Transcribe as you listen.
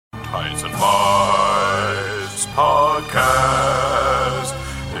Ties and Bites podcast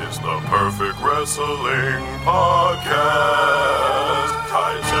is the perfect wrestling podcast.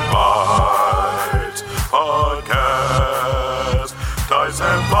 Ties and Bites podcast. Ties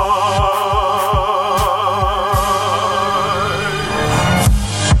and Bites.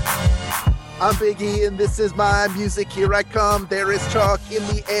 I'm Big E, and this is my music. Here I come. There is chalk in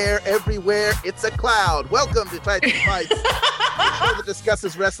the air everywhere. It's a cloud. Welcome to Ties and Bites. The show that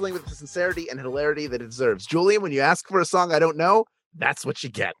discusses wrestling with the sincerity and hilarity that it deserves. Julian, when you ask for a song I don't know, that's what you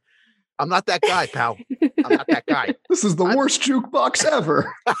get. I'm not that guy, pal. I'm not that guy. This is the worst jukebox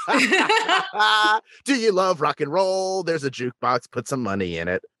ever. Do you love rock and roll? There's a jukebox. Put some money in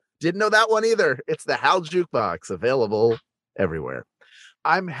it. Didn't know that one either. It's the Hal Jukebox, available everywhere.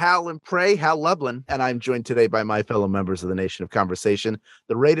 I'm Hal and Prey, Hal Lublin, and I'm joined today by my fellow members of the Nation of Conversation,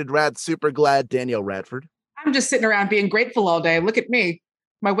 the Rated Rad Super Glad Danielle Radford. I'm just sitting around being grateful all day. Look at me.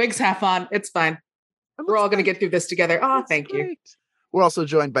 My wig's half on. It's fine. We're all going to get through this together. Oh, thank you. We're also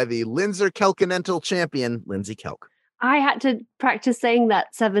joined by the Linzer Kelkinental champion, Lindsay Kelk. I had to practice saying that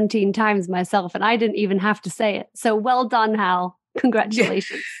 17 times myself, and I didn't even have to say it. So well done, Hal.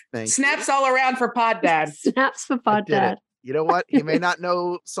 Congratulations. Snaps all around for Pod Dad. Snaps for Pod Dad. You know what? He may not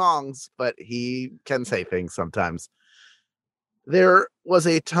know songs, but he can say things sometimes. There was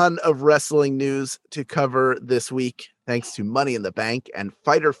a ton of wrestling news to cover this week, thanks to Money in the Bank and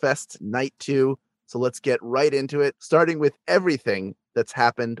Fyter Fest Night 2. So let's get right into it, starting with everything that's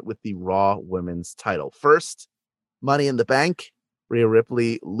happened with the Raw Women's title. First, Money in the Bank. Rhea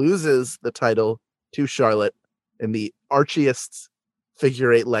Ripley loses the title to Charlotte in the archiest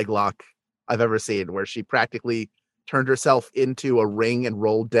figure eight leg lock I've ever seen, where she practically turned herself into a ring and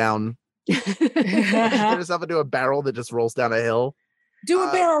rolled down. She turned herself into a barrel that just rolls down a hill. Do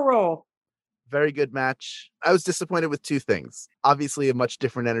a barrel roll. Very good match. I was disappointed with two things. Obviously, a much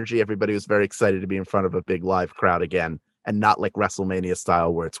different energy. Everybody was very excited to be in front of a big live crowd again, and not like WrestleMania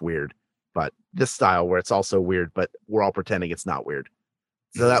style where it's weird, but this style where it's also weird, but we're all pretending it's not weird.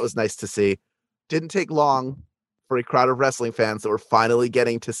 So that was nice to see. Didn't take long for a crowd of wrestling fans that were finally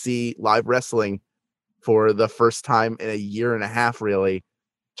getting to see live wrestling for the first time in a year and a half, really,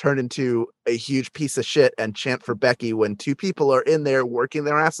 turn into a huge piece of shit and chant for Becky when two people are in there working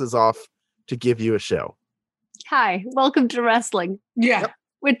their asses off to give you a show. Hi, welcome to wrestling. Yeah. Yep.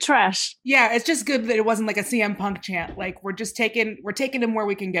 We're trash. Yeah, it's just good that it wasn't like a CM Punk chant. Like we're taking him where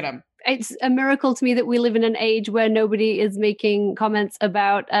we can get him. It's a miracle to me that we live in an age where nobody is making comments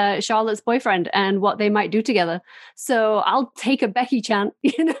about Charlotte's boyfriend and what they might do together. So I'll take a Becky chant,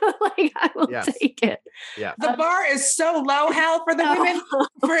 like I will take it. Yeah. The bar is so low, Hal, for the women.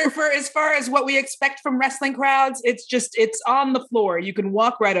 For as far as what we expect from wrestling crowds, it's on the floor. You can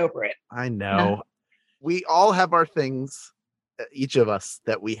walk right over it. I know. We all have our things, each of us,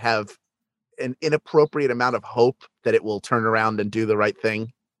 that we have an inappropriate amount of hope that it will turn around and do the right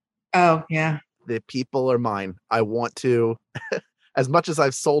thing. Oh, yeah. The people are mine. I want to, as much as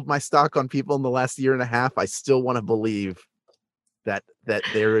I've sold my stock on people in the last year and a half, I still want to believe that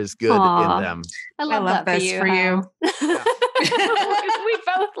there is good in them. I love that this for you. Yeah. We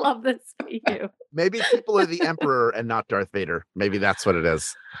both love this for you. Maybe people are the Emperor and not Darth Vader. Maybe that's what it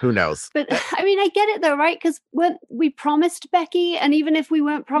is. Who knows? But I mean, I get it though, right? Because we promised Becky, and even if we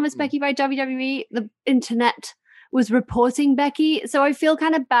weren't promised Becky by WWE, the internet was reporting Becky. So I feel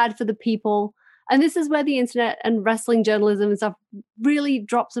kind of bad for the people. And this is where the internet and wrestling journalism and stuff really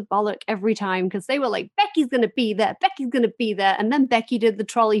drops a bollock every time, because they were like, Becky's going to be there. Becky's going to be there. And then Becky did the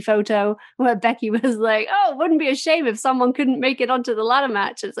trolley photo where Becky was like, oh, it wouldn't be a shame if someone couldn't make it onto the ladder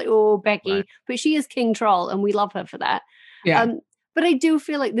match. It's like, oh, Becky. Right. But she is King Troll, and we love her for that. Yeah. But I do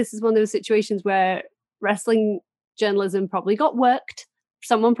feel like this is one of those situations where wrestling journalism probably got worked.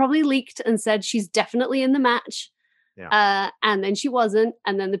 Someone probably leaked and said she's definitely in the match. Yeah. And then she wasn't.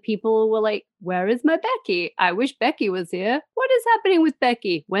 And then the people were like, where is my Becky? I wish Becky was here. What is happening with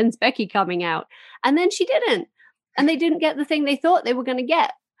Becky? When's Becky coming out? And then she didn't. And they didn't get the thing they thought they were going to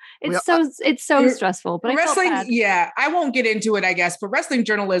get. It's so stressful. But wrestling, I won't get into it, I guess. But wrestling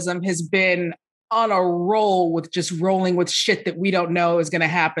journalism has been on a roll with just rolling with shit that we don't know is going to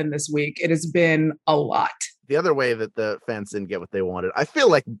happen this week. It has been a lot. The other way that the fans didn't get what they wanted, I feel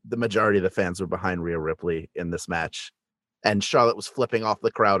like the majority of the fans were behind Rhea Ripley in this match, and Charlotte was flipping off the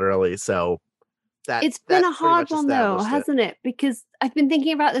crowd early. So it's been a hard one though, hasn't it? Because I've been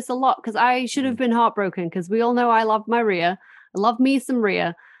thinking about this a lot, because I should have been heartbroken, because we all know I love my Rhea. I love me some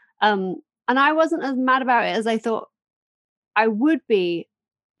Rhea. And I wasn't as mad about it as I thought I would be.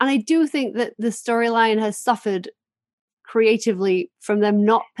 And I do think that the storyline has suffered creatively from them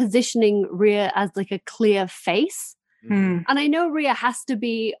not positioning Rhea as like a clear face. Mm. And I know Rhea has to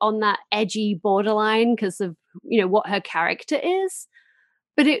be on that edgy borderline because of, what her character is.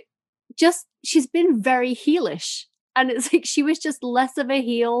 But she's been very heelish. And it's like she was just less of a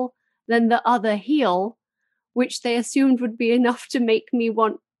heel than the other heel, which they assumed would be enough to make me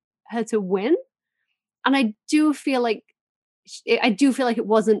want her to win. And I do feel like it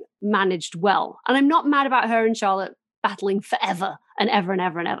wasn't managed well. And I'm not mad about her and Charlotte battling forever and ever and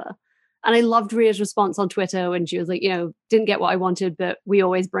ever and ever. And I loved Rhea's response on Twitter when she was like, didn't get what I wanted, but we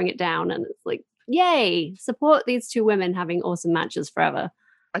always bring it down. And it's like, yay, support these two women having awesome matches forever.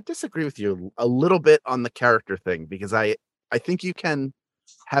 I disagree with you a little bit on the character thing, because I think you can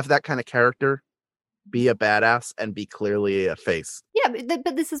have that kind of character, be a badass, and be clearly a face. Yeah,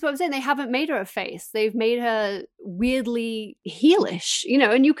 but this is what I'm saying. They haven't made her a face. They've made her weirdly heelish,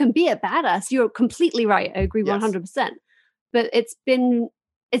 and you can be a badass. You're completely right. I agree 100%. But it's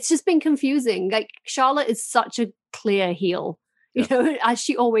just been confusing. Like, Charlotte is such a clear heel, as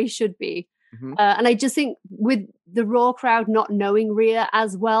she always should be. Mm-hmm. And I just think with the Raw crowd not knowing Rhea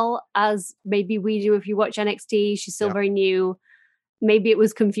as well as maybe we do if you watch NXT, she's still very new. Maybe it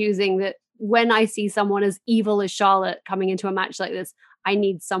was confusing that when I see someone as evil as Charlotte coming into a match like this, I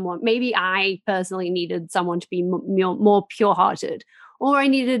need someone. Maybe I personally needed someone to be more pure-hearted. Or I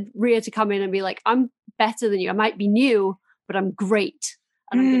needed Rhea to come in and be like, I'm better than you. I might be new, but I'm great.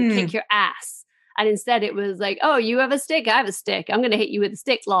 And I'm going to kick your ass. And instead it was like, oh, you have a stick, I have a stick. I'm going to hit you with a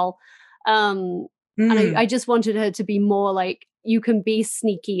stick, lol. And I just wanted her to be more like, you can be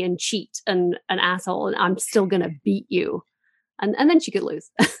sneaky and cheat and an asshole, and I'm still going to beat you. And then she could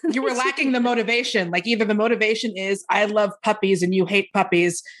lose. You were lacking the motivation. Like, either the motivation is, I love puppies and you hate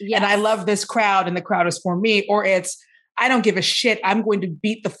puppies, and I love this crowd and the crowd is for me. Or it's, I don't give a shit. I'm going to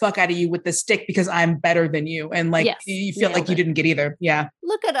beat the fuck out of you with this stick because I'm better than you. And you feel like you didn't get either. Yeah.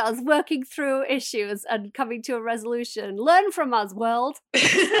 Look at us working through issues and coming to a resolution. Learn from us, world.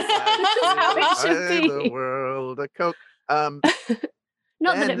 This is how it should be. The world a Coke.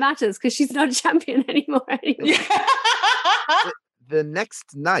 Not that it matters, because she's not a champion anymore. Anyway. The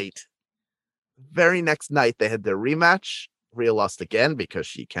next night, very next night, they had their rematch. Rhea lost again because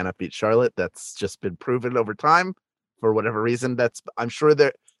she cannot beat Charlotte. That's just been proven over time. For whatever reason, I'm sure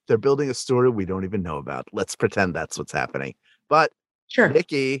they're building a story we don't even know about. Let's pretend that's what's happening. But sure,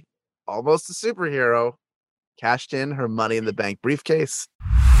 Nikki, almost a superhero, cashed in her Money in the Bank briefcase. 1,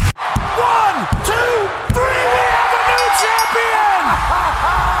 2, 3, we have a new champion!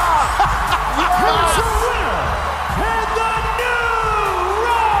 Here's your winner, and the new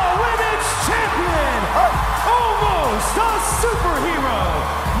Raw Women's Champion, almost a superhero,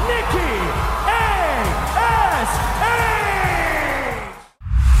 Nikki.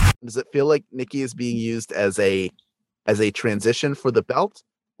 Does it feel like Nikki is being used as a transition for the belt,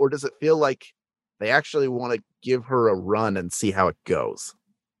 or does it feel like they actually want to give her a run and see how it goes?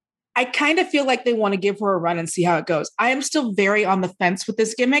 I kind of feel like they want to give her a run and see how it goes. I am still very on the fence with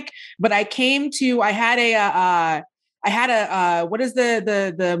this gimmick, but I had a what is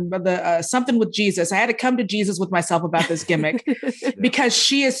the something with Jesus. I had to come to Jesus with myself about this gimmick because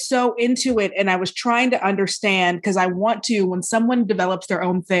she is so into it. And I was trying to understand, because I want to, when someone develops their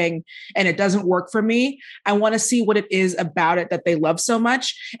own thing and it doesn't work for me, I want to see what it is about it that they love so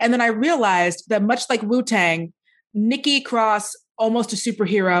much. And then I realized that, much like Wu-Tang, Nikki Cross, almost a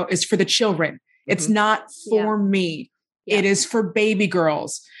superhero, is for the children. It's not for me. Yeah. It is for baby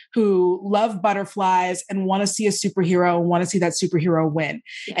girls who love butterflies and want to see a superhero and want to see that superhero win.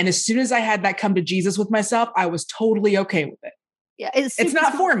 Yeah. And as soon as I had that come to Jesus with myself, I was totally okay with it. Yeah, it's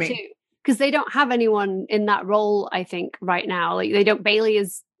not for me. Because they don't have anyone in that role, I think, right now. Like, they don't,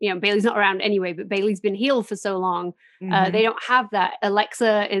 Bayley's not around anyway, but Bayley's been healed for so long. They don't have that.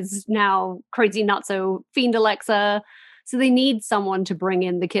 Alexa is now crazy nutso fiend Alexa. So they need someone to bring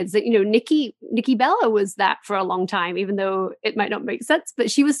in the kids. That, Nikki Bella was that for a long time, even though it might not make sense,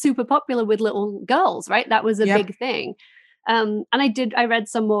 but she was super popular with little girls, right? That was a big thing. And I read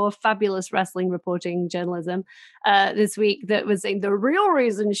some more fabulous wrestling reporting journalism this week that was saying the real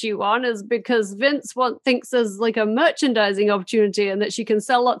reason she won is because Vince thinks there's like a merchandising opportunity and that she can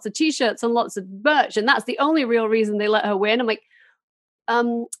sell lots of t-shirts and lots of merch. And that's the only real reason they let her win. I'm like,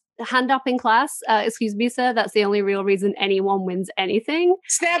 hand up in class. Excuse me, sir. That's the only real reason anyone wins anything.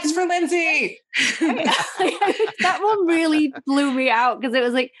 Snaps for Lindsay. That one really blew me out, because it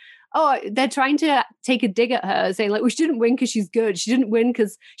was like, oh, they're trying to take a dig at her, saying like, well, she didn't win because she's good. She didn't win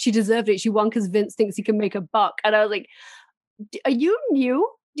because she deserved it. She won because Vince thinks he can make a buck. And I was like, are you new?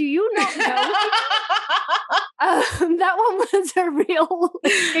 Do you not know? That one was a real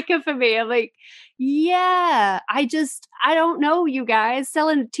kicker for me. I'm like, yeah, I don't know, you guys.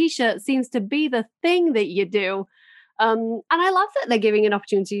 Selling a t-shirt seems to be the thing that you do. And I love that they're giving an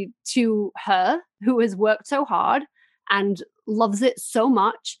opportunity to her, who has worked so hard and loves it so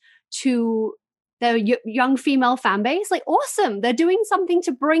much, to their young female fan base. Like, awesome. They're doing something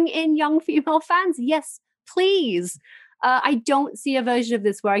to bring in young female fans. Yes, please. I don't see a version of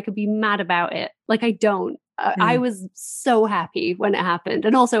this where I could be mad about it. Like, I don't. I was so happy when it happened.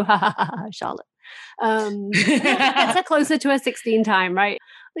 And also, Charlotte. Gets her closer to her 16 time, right?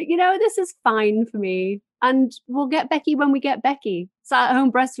 Like, this is fine for me. And we'll get Becky when we get Becky. Sat at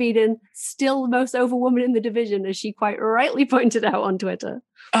home breastfeeding, still the most over woman in the division, as she quite rightly pointed out on Twitter.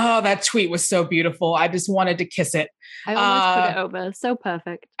 Oh, that tweet was so beautiful. I just wanted to kiss it. I almost put it over. So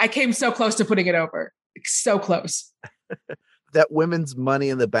perfect. I came so close to putting it over. So close. That women's Money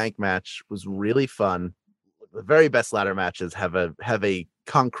in the Bank match was really fun. The very best ladder matches have a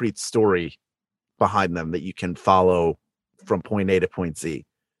concrete story behind them that you can follow from point A to point Z.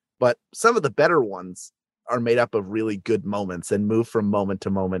 But some of the better ones are made up of really good moments and move from moment to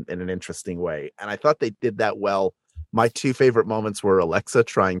moment in an interesting way. And I thought they did that well. My two favorite moments were Alexa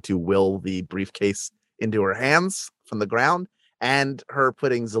trying to will the briefcase into her hands from the ground, and her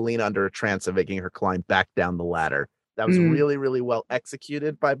putting Zelina under a trance and making her climb back down the ladder. That was really, really well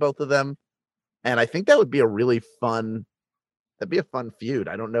executed by both of them. And I think that would be that'd be a fun feud.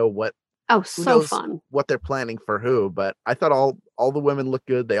 I don't know what fun. What they're planning for who, but I thought all the women looked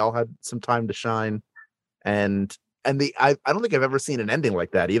good. They all had some time to shine. And I don't think I've ever seen an ending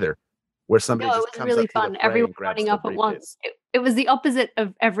like that either, where somebody just it was comes really up to fun. the fray Everyone and grabs running the up at briefcase. once. It was the opposite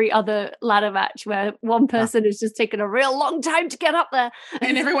of every other ladder match, where one person is just taking a real long time to get up there,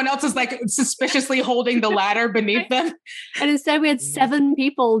 and everyone else is like suspiciously holding the ladder beneath them. And instead, we had 7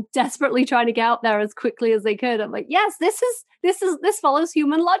 people desperately trying to get out there as quickly as they could. I'm like, yes, this follows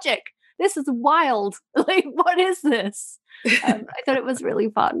human logic. This is wild. Like, what is this? I thought it was really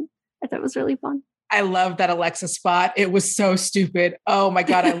fun. I loved that Alexa spot. It was so stupid. Oh my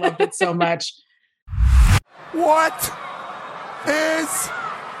God, I loved it so much. What is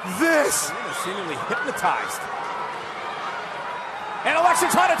this? Seemingly hypnotized. And Alexa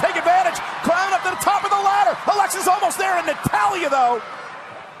trying to take advantage. Climbing up to the top of the ladder. Alexa's almost there, and Natalya, though.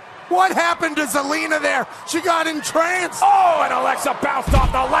 What happened to Zelina there? She got entranced. Oh, and Alexa bounced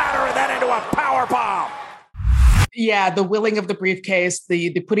off the ladder and then into a powerbomb. Yeah, the willing of the briefcase,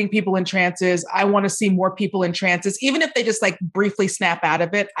 the putting people in trances. I want to see more people in trances, even if they just like briefly snap out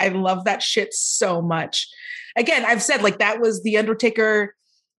of it. I love that shit so much. Again, I've said like that was the Undertaker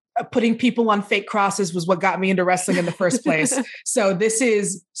putting people on fake crosses was what got me into wrestling in the first place. So this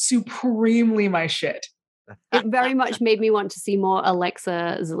is supremely my shit. It very much made me want to see more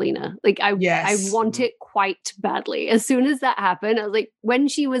Alexa Zelina. Like I want it quite badly. As soon as that happened, I was like, when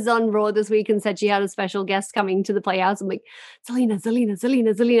she was on Raw this week and said she had a special guest coming to the Playhouse, I'm like,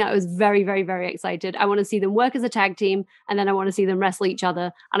 Zelina. I was very, very, very excited. I want to see them work as a tag team, and then I want to see them wrestle each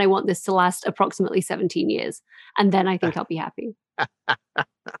other, and I want this to last approximately 17 years. And then I think I'll be happy. I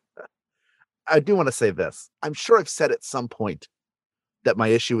do want to say this. I'm sure I've said at some point that my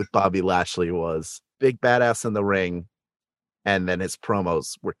issue with Bobby Lashley was big badass in the ring, and then his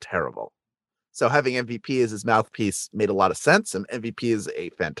promos were terrible. So having MVP as his mouthpiece made a lot of sense, and MVP is a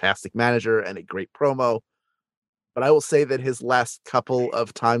fantastic manager and a great promo. But I will say that his last couple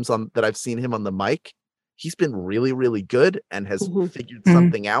of times that I've seen him on the mic, he's been really, really good and has figured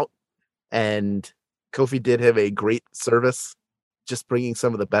something out. And Kofi did have a great service, just bringing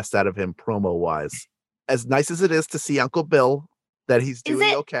some of the best out of him promo-wise. As nice as it is to see Uncle Bill, that he's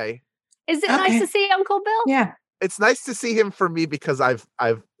doing okay. Is it nice to see Uncle Bill? Yeah. It's nice to see him for me because I've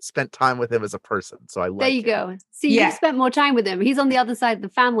spent time with him as a person. So I like There you go. See, you spent more time with him. He's on the other side of the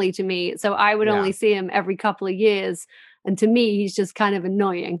family to me. So I would only see him every couple of years. And to me, he's just kind of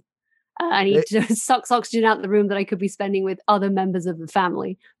annoying. And he just sucks oxygen out the room that I could be spending with other members of the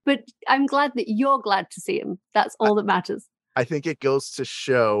family. But I'm glad that you're glad to see him. That's all that matters. I think it goes to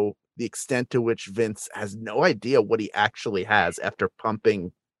show the extent to which Vince has no idea what he actually has after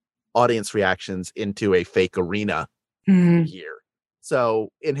pumping audience reactions into a fake arena here. So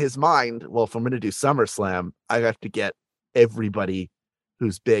in his mind, well, if I'm going to do SummerSlam, I have to get everybody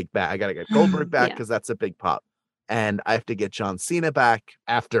who's big back. I got to get Goldberg back because that's a big pop. And I have to get John Cena back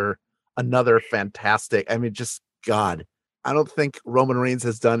after another fantastic, just God, I don't think Roman Reigns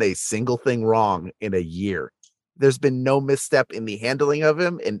has done a single thing wrong in a year. There's been no misstep in the handling of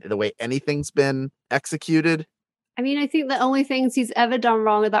him, in the way anything's been executed. I think the only things he's ever done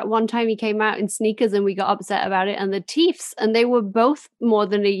wrong are that one time he came out in sneakers and we got upset about it, and the Teefs, and they were both more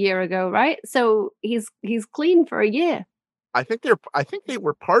than a year ago, right? So he's clean for a year. I think they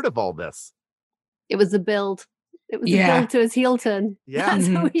were part of all this. It was a build. It was a build to his heel turn. Yeah. That's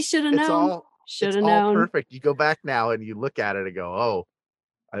what we should have known. Should it's have all known. perfect. You go back now and you look at it and go, oh,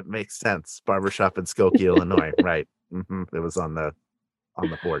 it makes sense. Barbershop in Skokie, Illinois. Right. It was on the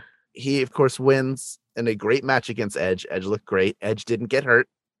board. He, of course, wins in a great match against Edge. Edge looked great. Edge didn't get hurt,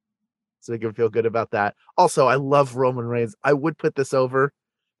 so we can feel good about that. Also, I love Roman Reigns. I would put this over,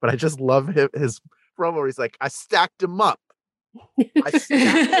 but I just love his promo where he's like, I stacked him up. I stacked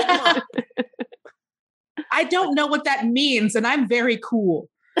him up. I don't know what that means, and I'm very cool.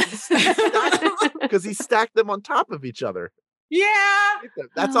 Because he stacked them on top of each other. Yeah.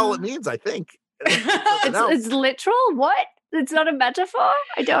 That's all it means, I think. It's literal? What? It's not a metaphor?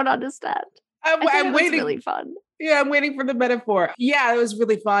 I don't understand. I'm waiting. Really fun. Yeah, I'm waiting for the metaphor. Yeah, it was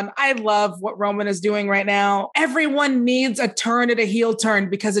really fun. I love what Roman is doing right now. Everyone needs a turn at a heel turn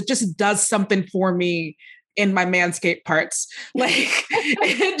because it just does something for me in my Manscaped parts. Like,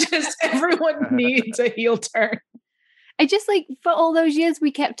 everyone needs a heel turn. I just for all those years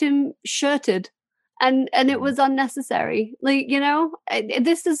we kept him shirted. And it was unnecessary.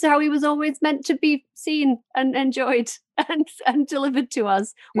 This is how he was always meant to be seen and enjoyed and delivered to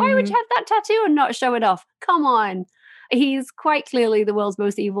us. Why would you have that tattoo and not show it off? Come on. He's quite clearly the world's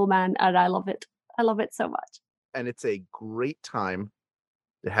most evil man, and I love it. I love it so much. And it's a great time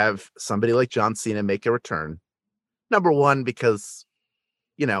to have somebody like John Cena make a return. Number one, because,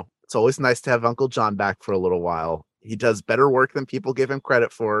 it's always nice to have Uncle John back for a little while. He does better work than people give him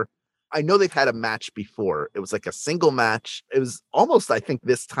credit for. I know they've had a match before. It was like a single match. It was almost, I think,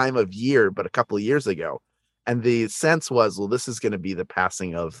 this time of year, but a couple of years ago. And the sense was, well, this is going to be the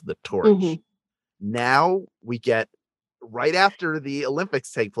passing of the torch. Mm-hmm. Now we get, right after the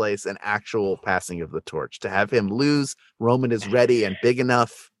Olympics take place, an actual passing of the torch. To have him lose, Roman is ready and big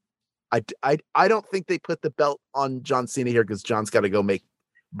enough. I don't think they put the belt on John Cena here because John's got to go make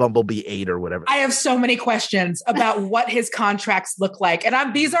Bumblebee 8 or whatever. I have so many questions about what his contracts look like.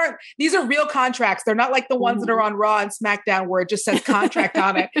 And these are real contracts. They're not like the ones that are on Raw and SmackDown where it just says contract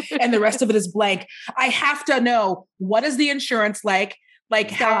on it and the rest of it is blank. I have to know, what is the insurance like?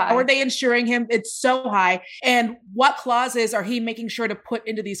 Like, how are they insuring him? It's so high. And what clauses are he making sure to put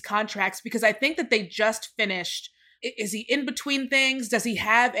into these contracts? Because I think that they just finished. Is he in between things? Does he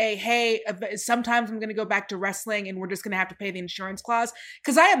have hey, sometimes I'm going to go back to wrestling and we're just going to have to pay the insurance clause?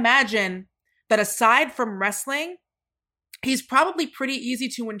 Because I imagine that aside from wrestling, he's probably pretty easy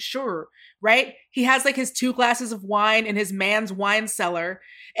to insure, right? He has his 2 glasses of wine in his man's wine cellar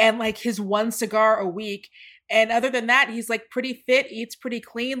and his 1 cigar a week. And other than that, he's pretty fit, eats pretty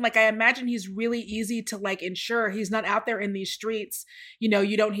clean. I imagine he's really easy to insure. He's not out there in these streets. You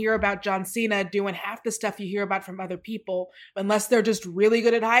don't hear about John Cena doing half the stuff you hear about from other people, unless they're just really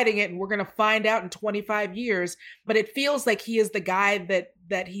good at hiding it. And we're going to find out in 25 years. But it feels like he is the guy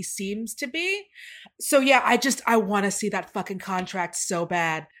that he seems to be. So yeah, I want to see that fucking contract so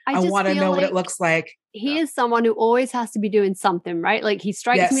bad. I want to know what it looks like. He is someone who always has to be doing something, right? He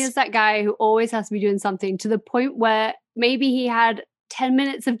strikes me as that guy who always has to be doing something, to the point where maybe he had 10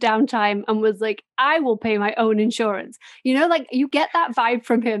 minutes of downtime and was like, I will pay my own insurance. You get that vibe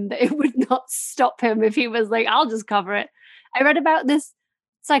from him that it would not stop him if he was like, I'll just cover it. I read about this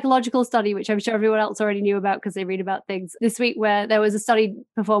psychological study, which I'm sure everyone else already knew about because they read about things this week, where there was a study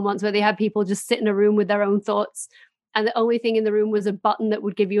performed once where they had people just sit in a room with their own thoughts. And the only thing in the room was a button that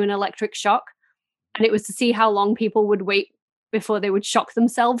would give you an electric shock. And it was to see how long people would wait before they would shock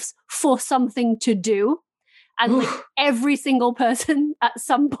themselves for something to do. And every single person at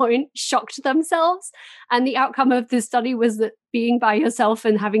some point shocked themselves. And the outcome of this study was that being by yourself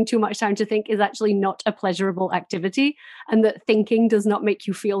and having too much time to think is actually not a pleasurable activity. And that thinking does not make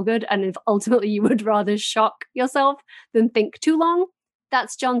you feel good. And if ultimately you would rather shock yourself than think too long,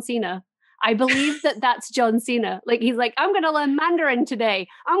 that's John Cena. I believe that that's John Cena. He's like, I'm going to learn Mandarin today.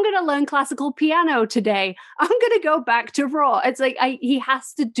 I'm going to learn classical piano today. I'm going to go back to Raw. It's he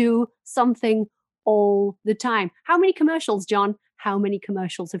has to do something all the time. How many commercials, John? How many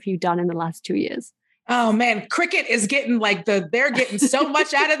commercials have you done in the last 2 years? Oh man, cricket is getting they're getting so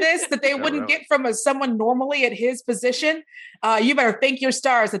much out of this that they wouldn't get from someone normally at his position. You better thank your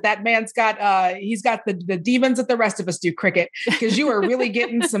stars that man's got, he's got the demons that the rest of us do, cricket, because you are really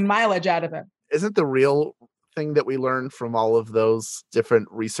getting some mileage out of him. Isn't the real thing that we learned from all of those different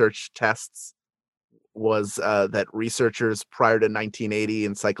research tests was that researchers prior to 1980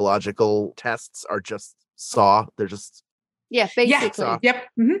 in psychological tests are just they're just... Yeah, basically. Yeah. Yep.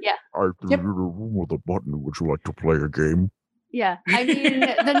 Mm-hmm. Yeah. Are you in a room with a button? Would you like to play a game? Yeah. I mean,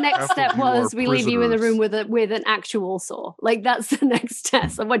 the next step was we leave you in the room with an actual saw. That's the next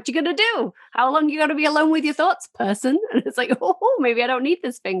test. And what you going to do? How long you got to be alone with your thoughts, person? And it's maybe I don't need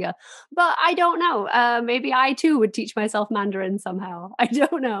this finger. But I don't know. Maybe I too would teach myself Mandarin somehow. I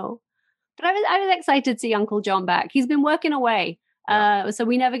don't know. But I was excited to see Uncle John back. He's been working away, so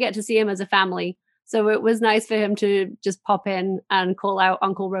we never get to see him as a family. So it was nice for him to just pop in and call out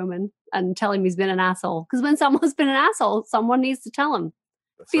Uncle Roman and tell him he's been an asshole. Because when someone's been an asshole, someone needs to tell him.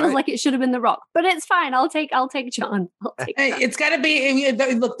 Feels like it should have been The Rock, but it's fine. I'll take John. It's got to be.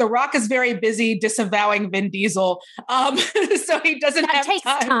 Look, The Rock is very busy disavowing Vin Diesel, so he doesn't have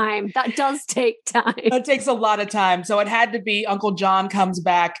time. That does take time. That takes a lot of time. So it had to be Uncle John comes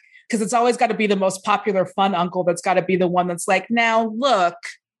back, because it's always got to be the most popular, fun uncle. That's got to be the one that's like, now look,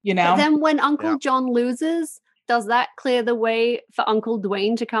 But then when Uncle John loses, does that clear the way for Uncle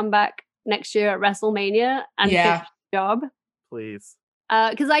Dwayne to come back next year at WrestleMania and finish the job? Please.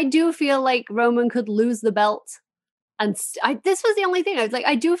 Because I do feel like Roman could lose the belt, and this was the only thing. I was like,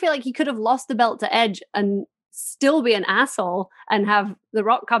 I do feel like he could have lost the belt to Edge and still be an asshole and have The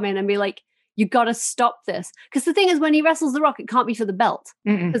Rock come in and be like, you got to stop this. Because the thing is, when he wrestles The Rock, it can't be for the belt,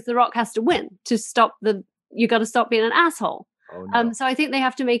 because The Rock has to win to stop you got to stop being an asshole. Oh, no. So I think they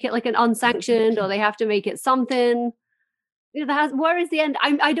have to make it like an unsanctioned, or they have to make it something. Where is the end?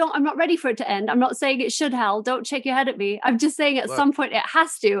 I'm not ready for it to end. I'm not saying it should, Hal. Don't shake your head at me. I'm just saying at some point it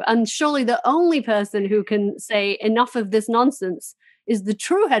has to. And surely the only person who can say enough of this nonsense is the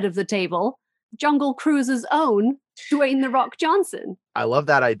true head of the table, Jungle Cruise's own Dwayne The Rock Johnson. I love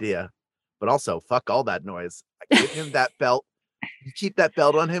that idea, but also fuck all that noise. Give him that belt. You keep that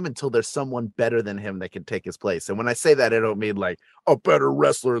belt on him until there's someone better than him that can take his place. And when I say that, I don't mean like a better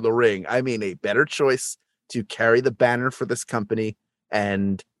wrestler in the ring. I mean a better choice to carry the banner for this company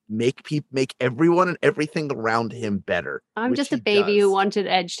and make everyone and everything around him better. I'm just a baby who wanted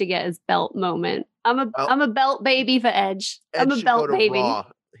Edge to get his belt moment. I'm a belt baby for Edge. I'm a belt baby. Raw.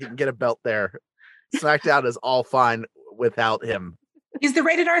 He can get a belt there. SmackDown is all fine without him. He's the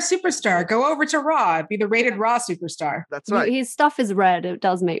rated R superstar. Go over to Raw. Be the rated Raw superstar. That's right. His stuff is red. It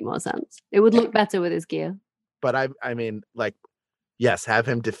does make more sense. It would look better with his gear. But I mean, like, yes, have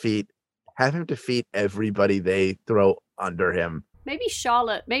him defeat everybody they throw under him. Maybe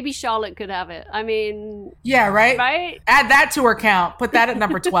Charlotte could have it. I mean, yeah, right. Add that to her count. Put that at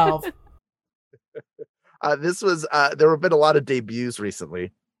number 12. There have been a lot of debuts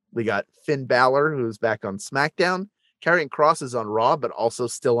recently. We got Finn Balor, who's back on SmackDown. Karrion Kross is on Raw, but also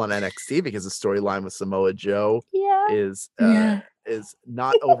still on NXT because the storyline with Samoa Joe is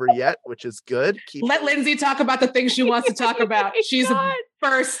not over yet, which is good. Let Lindsay talk about the things she wants to talk about. She's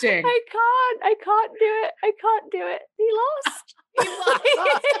bursting. I can't do it. He lost.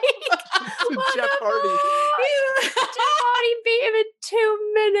 Jeff Hardy. Jeff Hardy beat him in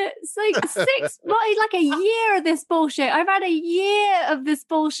 2 minutes. Like a year of this bullshit. I've had a year of this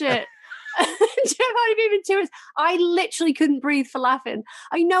bullshit. Jeff Hardy beat him in 2 minutes. I literally couldn't breathe for laughing.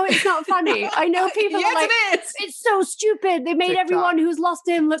 I know it's not funny. I know people are like, it's so stupid. They made everyone who's lost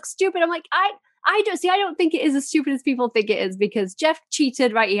him look stupid. I'm like, I don't think it is as stupid as people think it is, because Jeff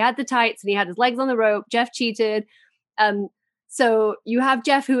cheated, right? He had the tights and he had his legs on the rope. Jeff cheated. So you have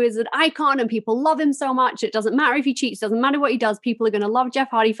Jeff, who is an icon and people love him so much. It doesn't matter if he cheats, doesn't matter what he does. People are going to love Jeff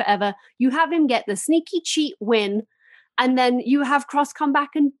Hardy forever. You have him get the sneaky cheat win. And then you have Cross come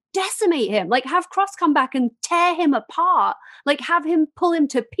back and decimate him. Like, have Cross come back and tear him apart. Like, have him pull him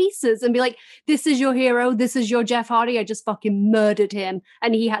to pieces and be like, this is your hero. This is your Jeff Hardy. I just fucking murdered him.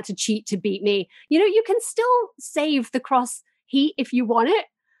 And he had to cheat to beat me. You know, you can still save the Cross heat if you want it.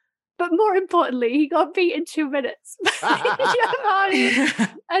 But more importantly, he got beat in 2 minutes. Jeff Hardy.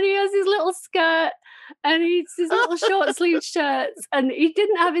 And he has his little skirt and his little short sleeve shirts, and he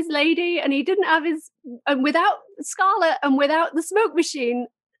didn't have his lady, and he didn't have his, and without Scarlett and without the smoke machine.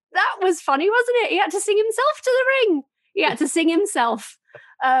 That was funny, wasn't it? He had to sing himself to the ring. He had to sing himself,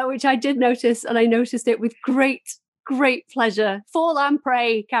 which I did notice, and I noticed it with great pleasure. Fall and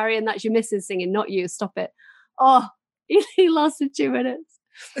pray, Karrion, that's your missus singing, not you. Stop it. Oh, he lost in 2 minutes.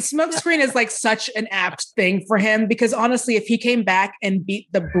 The smoke screen is like such an apt thing for him, because honestly, if he came back and beat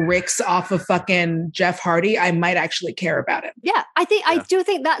the bricks off of fucking Jeff Hardy, I might actually care about it. Yeah, I do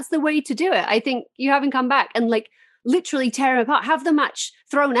think that's the way to do it. I think you have him come back and like literally tear him apart, have the match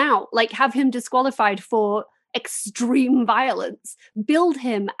thrown out, like have him disqualified for extreme violence, build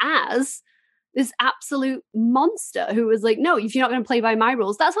him as this absolute monster who was like, no, if you're not going to play by my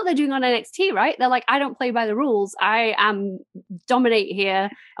rules. That's what they're doing on NXT, right? They're like, I don't play by the rules. I am dominate here,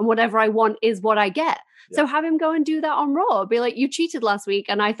 and whatever I want is what I get. Yeah. So have him go and do that on Raw. Be like, you cheated last week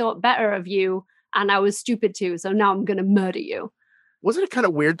and I thought better of you and I was stupid too. So now I'm going to murder you. Wasn't it kind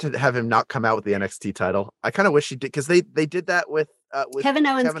of weird to have him not come out with the NXT title? I kind of wish he did, because they did that with Kevin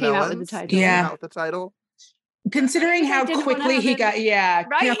Owens came out with the title. Yeah, out with the title. Considering how didn't quickly wanna he have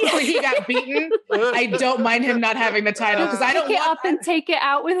got, Right? how quickly he got beaten, I don't mind him not having the title because I don't Pick it want up and take it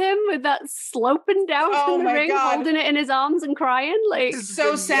out with him with that sloping down Oh from the my ring, God. holding it in his arms and crying. Like,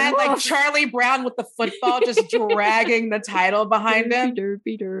 so sad, like Charlie Brown with the football just dragging the title behind him.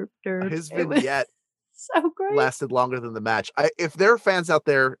 derp. His It was vignette so great. lasted longer than the match. If there are fans out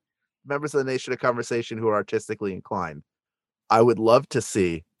there, members of the Nation of Conversation who are artistically inclined, I would love to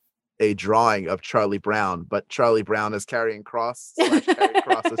see a drawing of Charlie Brown, but Charlie Brown is carrying Cross / Karrion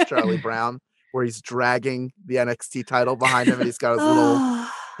Kross as Charlie Brown, where he's dragging the NXT title behind him, and he's got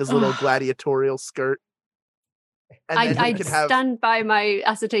his little gladiatorial skirt. And I stand by my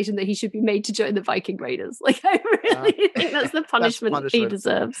assertion that he should be made to join the Viking Raiders. Like, I really think that's the punishment he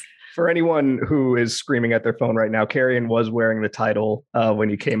deserves. For anyone who is screaming at their phone right now, Karrion was wearing the title when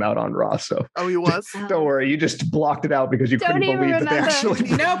he came out on Raw. So he was. Don't worry, you just blocked it out because you couldn't believe that they actually.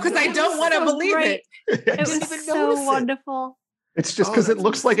 No, because I don't want to believe it. It was so wonderful. It's just because it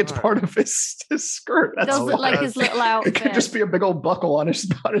looks like it's part of his skirt. It does look like his little outfit. It could just be a big old buckle on his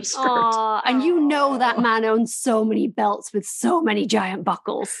skirt. And you know that man owns so many belts with so many giant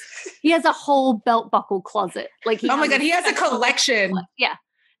buckles. He has a whole belt buckle closet. Like, oh my God, he has a collection. Yeah.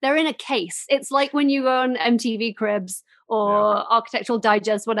 They're in a case. It's like when you go on MTV Cribs or Architectural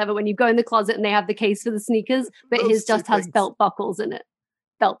Digest, whatever, when you go in the closet and they have the case for the sneakers, but his just has belt buckles in it.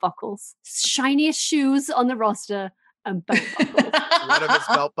 Belt buckles. Shiniest shoes on the roster and belt buckles. One of his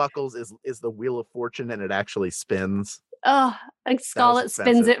belt buckles is the Wheel of Fortune, and it actually spins. Oh, and Scarlett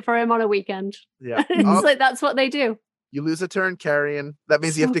spins it for him on a weekend. Yeah. It's like, that's what they do. You lose a turn, Karrion. That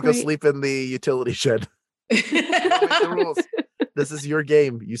means you have to go sleep in the utility shed. Make the rules. This is your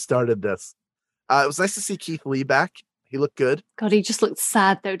game. You started this. It was nice to see Keith Lee back. He looked good. God, he just looked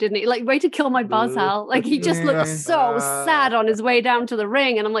sad though, didn't he? Like, way to kill my buzz, Hal. Like, he just looked so sad on his way down to the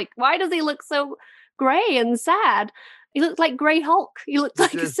ring. And I'm like, why does he look so grey and sad? He looked like Grey Hulk. He looked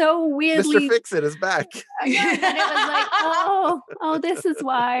like so weirdly. Mr. Fix-It is back. And it was like, oh, this is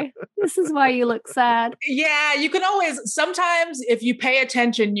why. This is why you look sad. Yeah, you can always, sometimes if you pay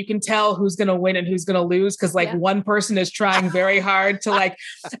attention, you can tell who's going to win and who's going to lose. Cause like one person is trying very hard to like,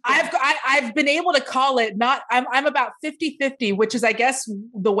 I've been able to call it I'm about 50-50, which is, I guess,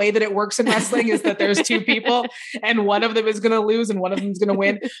 the way that it works in wrestling is that there's two people and one of them is going to lose and one of them is going to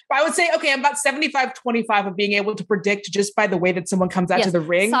win. But I would say, okay, I'm about 75-25 of being able to predict just by the way that someone comes out to the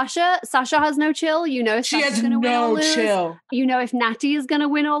ring. Sasha has no chill. You know, if she has gonna win or no lose. chill. You know, if Natty is going to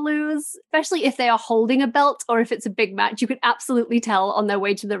win or lose, especially if they are holding a belt or if it's a big match, you can absolutely tell on their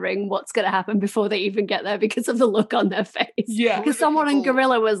way to the ring what's going to happen before they even get there because of the look on their face. Yeah. Because someone in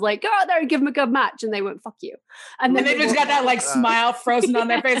Gorilla was like, go out there and give them a good match. And they went, fuck you. And then they just got that like smile frozen on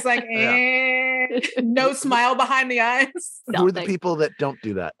their face, like, no smile behind the eyes. Who are the people that don't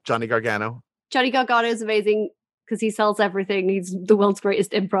do that? Johnny Gargano? Johnny Gargano is amazing because he sells everything. He's the world's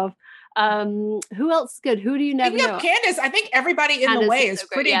greatest improv. Who else is good? Who do you never know? Candace, I think everybody in the way is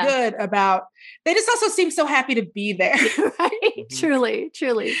pretty good about. They just also seem so happy to be there. Right?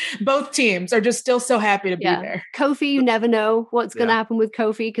 Truly. Both teams are just still so happy to be there. Kofi, you never know what's going to happen with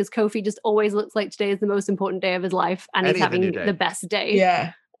Kofi because Kofi just always looks like today is the most important day of his life and he's having the best day.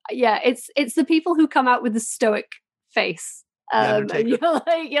 Yeah. It's the people who come out with the stoic face. And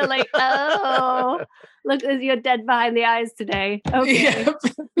you're like, oh, look, you're dead behind the eyes today. Okay.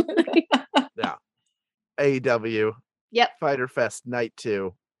 Yeah. AEW. Yep. Fyter Fest Night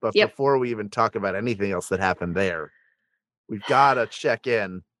 2. But before we even talk about anything else that happened there, we've got to check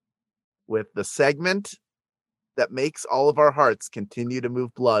in with the segment that makes all of our hearts continue to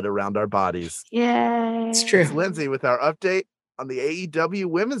move blood around our bodies. Yeah. It's true. It's Lindsay with our update on the AEW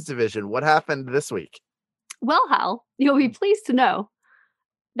women's division. What happened this week? Well, Hal, you'll be pleased to know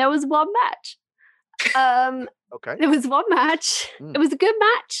there was one match. Okay. There was one match. It was a good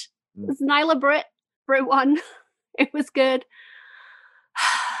match. It was Nyla Britt. Britt won. It was good.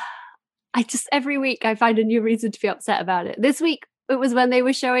 Every week I find a new reason to be upset about it. This week, it was when they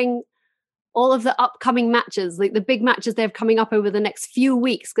were showing all of the upcoming matches, like the big matches they have coming up over the next few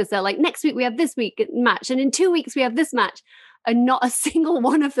weeks, because they're like, next week we have this week match, and in 2 weeks we have this match. And not a single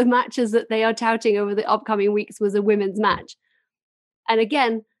one of the matches that they are touting over the upcoming weeks was a women's match. And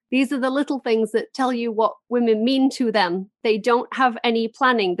again, these are the little things that tell you what women mean to them. They don't have any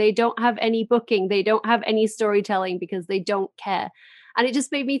planning. They don't have any booking. They don't have any storytelling because they don't care. And it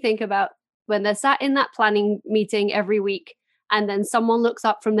just made me think about when they're sat in that planning meeting every week and then someone looks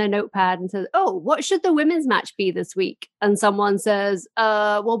up from their notepad and says, oh, what should the women's match be this week? And someone says,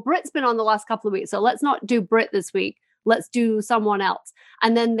 well, Britt's been on the last couple of weeks, so let's not do Britt this week. Let's do someone else.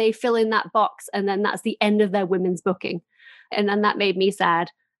 And then they fill in that box and then that's the end of their women's booking. And then that made me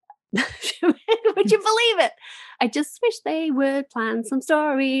sad. Would you believe it? I just wish they would plan some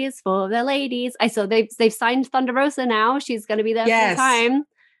stories for their ladies. I saw they've signed Thunder Rosa now. She's going to be there full time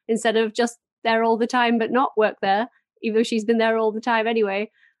instead of just there all the time but not work there, even though she's been there all the time anyway.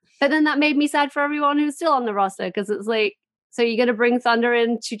 But then that made me sad for everyone who's still on the roster because it's like, so you're going to bring Thunder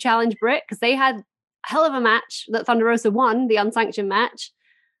in to challenge Britt because they had a hell of a match that Thunder Rosa won, the unsanctioned match.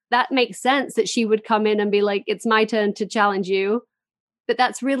 That makes sense that she would come in and be like, it's my turn to challenge you. But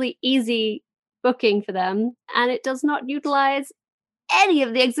that's really easy booking for them. And it does not utilize any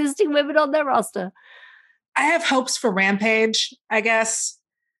of the existing women on their roster. I have hopes for Rampage, I guess.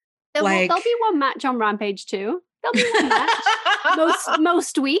 There'll be one match on Rampage too. There'll be one match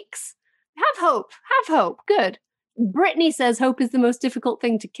most weeks. Have hope. Good. Brittany says hope is the most difficult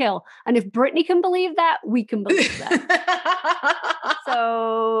thing to kill. And if Brittany can believe that, we can believe that.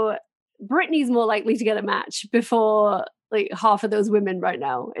 So Brittany's more likely to get a match before like half of those women right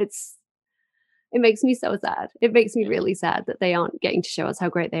now. It makes me so sad. It makes me really sad that they aren't getting to show us how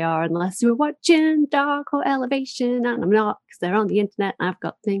great they are unless we're watching Dark or Elevation. And I'm not because they're on the internet and I've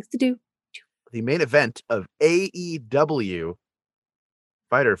got things to do. The main event of AEW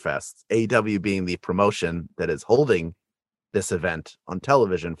Fighter Fest, AEW being the promotion that is holding this event on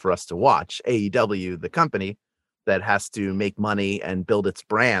television for us to watch. AEW, the company that has to make money and build its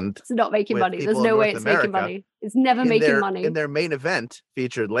brand. It's not making money. There's no way it's making money. It's never making money. In their main event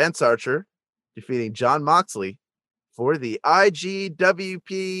featured Lance Archer defeating Jon Moxley for the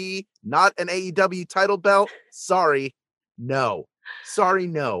IGWP, not an AEW title belt. Sorry, no.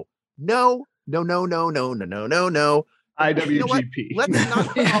 IWGP. You know what? Let's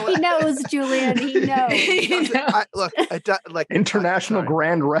not call it. He knows, Julian. He knows. Look, International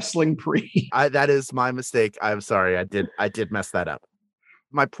Grand Wrestling Prix. That is my mistake. I'm sorry. I did mess that up.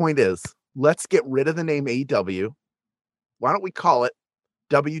 My point is, let's get rid of the name AEW. Why don't we call it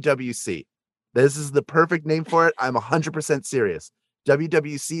WWC? This is the perfect name for it. I'm 100% serious.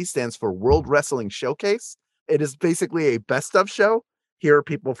 WWC stands for World Wrestling Showcase. It is basically a best of show. Here are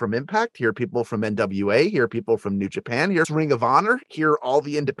people from Impact. Here are people from NWA. Here are people from New Japan. Here's Ring of Honor. Here are all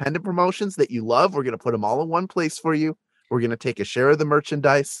the independent promotions that you love. We're going to put them all in one place for you. We're going to take a share of the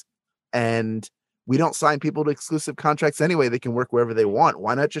merchandise. And we don't sign people to exclusive contracts anyway. They can work wherever they want.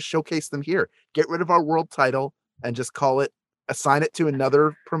 Why not just showcase them here? Get rid of our world title and just assign it to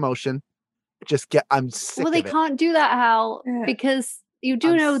another promotion. I'm sick of it. Well, they can't do that, Hal, because you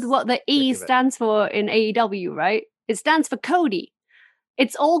do know what the E stands for in AEW, right? It stands for Cody.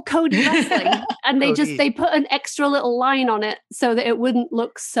 It's all Cody wrestling. And they put an extra little line on it so that it wouldn't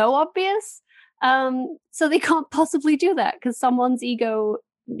look so obvious. So they can't possibly do that because someone's ego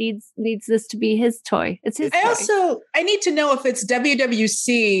needs this to be his toy. It's his toy. I need to know if it's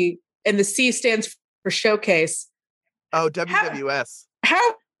WWC and the C stands for showcase. Oh, WWS. How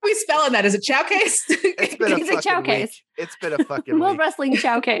are we spelling that? Is it chowcase? It's been a chowcase. Week. It's been a fucking World week. Wrestling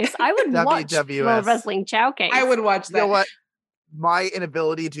Chowcase. I would watch WWS. World Wrestling Chowcase. I would watch that. You know what? My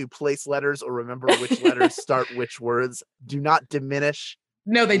inability to place letters or remember which letters start which words do not diminish.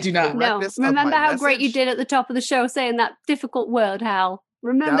 No, they do not. No. Remember how great you did at the top of the show saying that difficult word, Hal.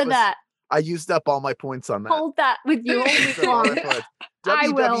 Remember that. I used up all my points on that. Hold that with you all week long.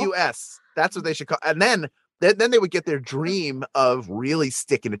 WWS. That's what they should call. And then they would get their dream of really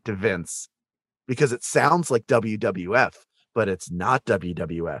sticking it to Vince because it sounds like WWF, but it's not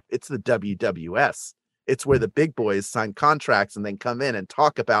WWF. It's the WWS. It's where the big boys sign contracts and then come in and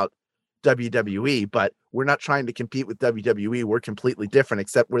talk about WWE, but we're not trying to compete with WWE. We're completely different,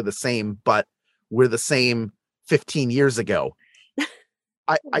 except we're the same, but we're the same 15 years ago.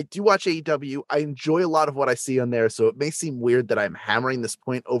 I do watch AEW. I enjoy a lot of what I see on there, so it may seem weird that I'm hammering this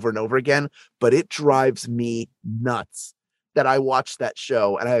point over and over again, but it drives me nuts that I watch that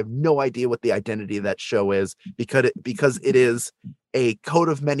show and I have no idea what the identity of that show is because it is a coat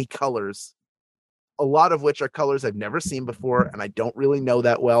of many colors, a lot of which are colors I've never seen before, and I don't really know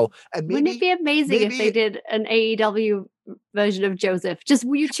that well. And wouldn't it be amazing if they did an AEW version of Joseph? Just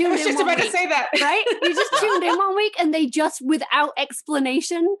you tuned in. I was just about to say that, right? You just tuned in one week, and they just, without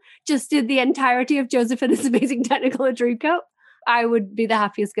explanation, just did the entirety of Joseph and his amazing Technicolor Dreamcoat. I would be the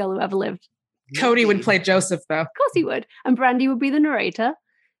happiest girl who ever lived. Cody would play Joseph, though. Of course he would, and Brandy would be the narrator,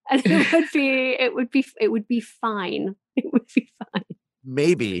 and it would be fine. It would be fine.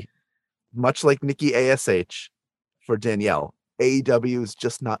 Maybe. Much like Nikki ASH for Danielle, AEW is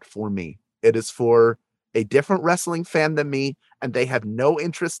just not for me. It is for a different wrestling fan than me, and they have no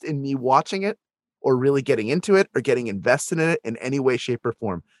interest in me watching it or really getting into it or getting invested in it in any way, shape, or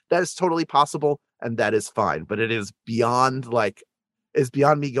form. That is totally possible, and that is fine. But it is beyond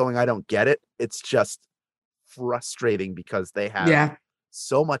me going, I don't get it. It's just frustrating because they have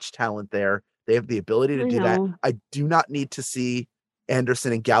so much talent there. They have the ability to do that. I do not need to see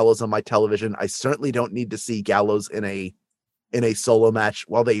Anderson and Gallows on my television. I certainly don't need to see Gallows in a solo match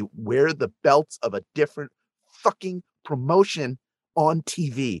while they wear the belts of a different fucking promotion on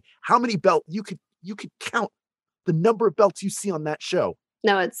TV. How many belts you could count the number of belts you see on that show?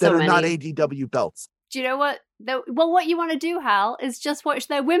 No, it's that so are many. not ADW belts. Do you know what? Well, what you want to do, Hal, is just watch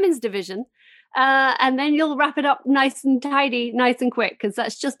their women's division, and then you'll wrap it up nice and tidy, nice and quick, because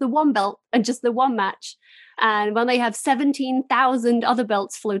that's just the one belt and just the one match. And when they have 17,000 other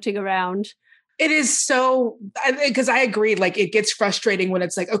belts floating around. It is so, because I agree, like it gets frustrating when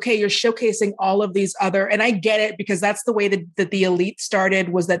it's like, okay, you're showcasing all of these other, and I get it because that's the way that the Elite started,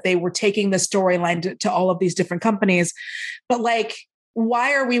 was that they were taking the storyline to all of these different companies. But like,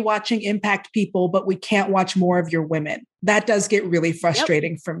 why are we watching Impact people, but we can't watch more of your women? That does get really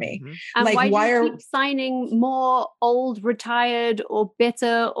frustrating for me. Mm-hmm. And like, why do you keep signing more old, retired, or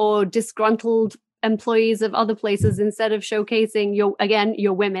bitter, or disgruntled employees of other places instead of showcasing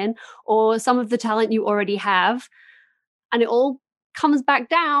your women or some of the talent you already have? And it all comes back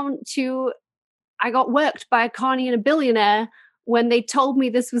down to, I got worked by a carny and a billionaire when they told me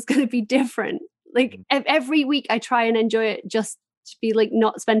this was going to be different. Like every week I try and enjoy it, just to be like,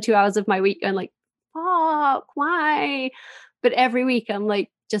 not spend 2 hours of my week and like, fuck, why? But every week I'm like,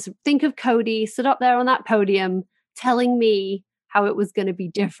 just think of Cody sit up there on that podium telling me how it was going to be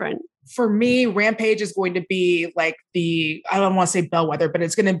different. For me, Rampage is going to be like I don't want to say bellwether, but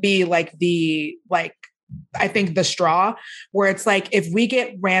it's going to be like I think the straw, where it's like, if we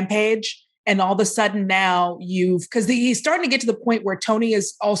get Rampage and all of a sudden now because he's starting to get to the point where Tony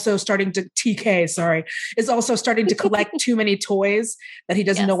is also starting to, is also starting to collect too many toys that he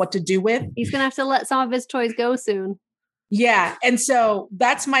doesn't know what to do with. He's going to have to let some of his toys go soon. Yeah. And so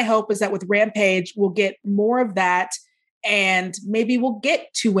that's my hope, is that with Rampage, we'll get more of that. And maybe we'll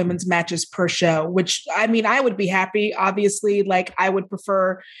get 2 women's matches per show, which, I mean, I would be happy. Obviously, like, I would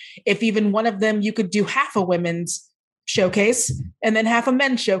prefer if even one of them, you could do half a women's showcase and then half a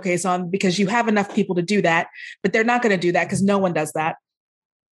men's showcase on, because you have enough people to do that. But they're not going to do that because no one does that.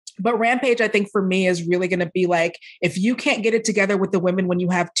 But Rampage, I think for me, is really going to be like, if you can't get it together with the women when you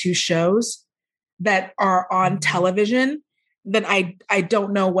have 2 shows that are on television, then I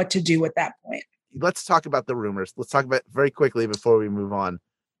don't know what to do at that point. Let's talk about the rumors. Let's talk about very quickly before we move on.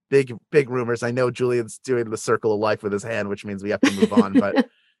 Big rumors. I know Julian's doing the circle of life with his hand, which means we have to move on. But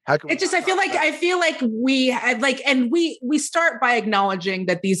how can I feel like we had and we start by acknowledging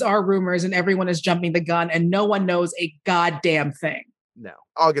that these are rumors and everyone is jumping the gun and no one knows a goddamn thing. No.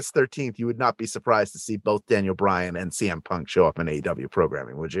 August 13th, you would not be surprised to see both Daniel Bryan and CM Punk show up in AEW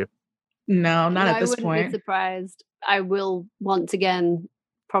programming, would you? No, not at this point. I wouldn't be surprised. I will once again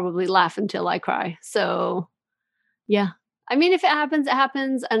probably laugh until I cry. So yeah, I mean, if it happens, it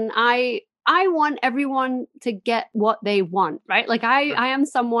happens. And I want everyone to get what they want, right? Like I am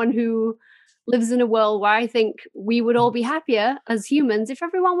someone who lives in a world where I think we would all be happier as humans if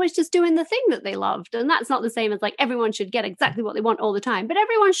everyone was just doing the thing that they loved. And that's not the same as like everyone should get exactly what they want all the time, but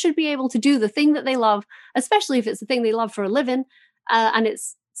everyone should be able to do the thing that they love, especially if it's the thing they love for a living, and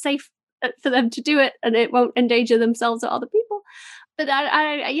it's safe for them to do it and it won't endanger themselves or other people. But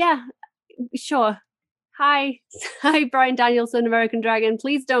yeah, sure. Hi, Bryan Danielson, American Dragon.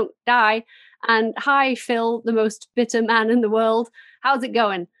 Please don't die. And hi, Phil, the most bitter man in the world. How's it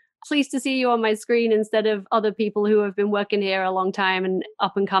going? Pleased to see you on my screen instead of other people who have been working here a long time, and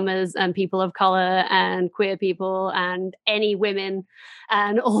up and comers and people of color and queer people and any women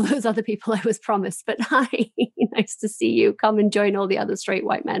and all those other people I was promised. But hi, nice to see you. Come and join all the other straight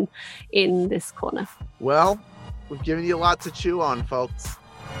white men in this corner. Well, we've given you a lot to chew on, folks.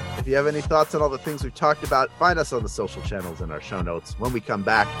 If you have any thoughts on all the things we've talked about, find us on the social channels in our show notes. When we come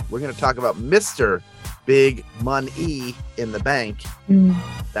back, we're going to talk about Mr. Big MonEy in the bank.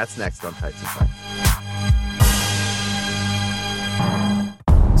 That's next on Tights and Fights.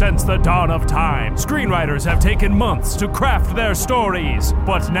 Since the dawn of time, screenwriters have taken months to craft their stories.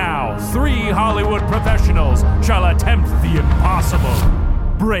 But now, 3 Hollywood professionals shall attempt the impossible.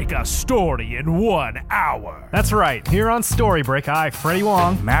 Break a story in 1 hour. That's right. Here on Story Break, I, Freddie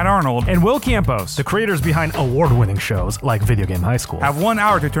Wong, Matt Arnold, and Will Campos, the creators behind award-winning shows like Video Game High School, have 1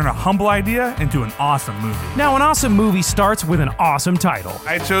 hour to turn a humble idea into an awesome movie. Now, an awesome movie starts with an awesome title.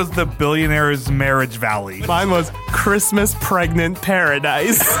 I chose The Billionaire's Marriage Valley. Mine was Christmas Pregnant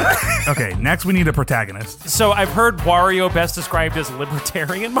Paradise. Okay, next we need a protagonist. So I've heard Wario best described as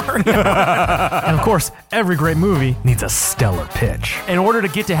libertarian Mario. And of course, every great movie needs a stellar pitch. In order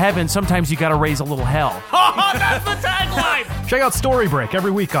to get to heaven, sometimes you gotta raise a little hell. Oh, that's the tagline! Check out Story Break every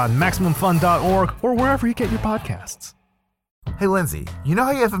week on MaximumFun.org or wherever you get your podcasts. Hey, Lindsay, you know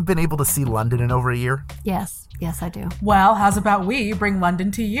how you haven't been able to see London in over a year? Yes, I do. Well, how's about we bring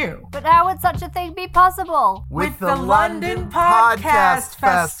London to you? But how would such a thing be possible? With the London Podcast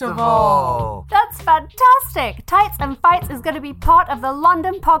Festival. That's fantastic! Tights and Fights is going to be part of the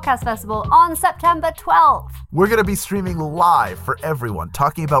London Podcast Festival on September 12th. We're going to be streaming live for everyone,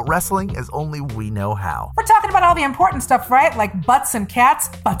 talking about wrestling as only we know how. We're talking about all the important stuff, right? Like butts and cats,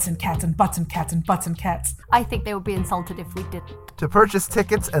 butts and cats and butts and cats and butts and cats. I think they would be insulted if we didn't. To purchase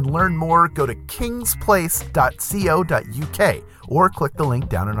tickets and learn more, go to kingsplace.co.uk or click the link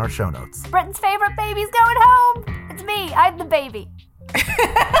down in our show notes. Britain's favorite baby's going home. It's me. I'm the baby.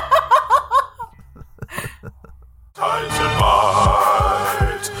 Ties and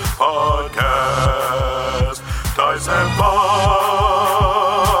Fights Podcast. Ties and Fights.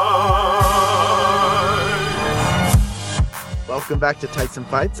 Welcome back to Tights and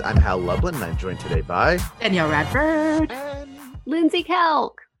Fights. I'm Hal Lublin, and I'm joined today by Danielle Radford and Lindsay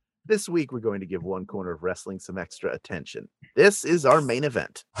Kelk. This week, we're going to give one corner of wrestling some extra attention. This is our main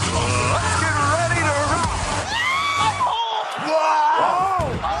event. Let's get ready to rock!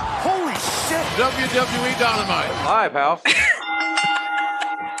 Whoa! Holy shit! WWE Dynamite. Hi, pal.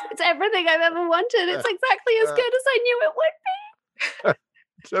 It's everything I've ever wanted. It's exactly as good as I knew it would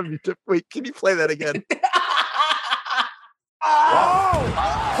be. Wait, can you play that again? Oh!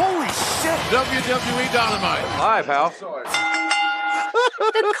 Holy shit! WWE Dynamite. Hi, pal.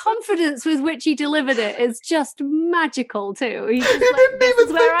 The confidence with which he delivered it is just magical too. He's just He didn't even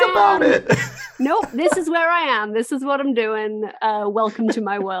think about it. Nope, this is where I am. This is what I'm doing. Welcome to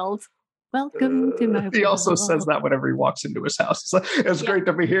my world. Welcome to my world. He also says that whenever he walks into his house. It's like, it's great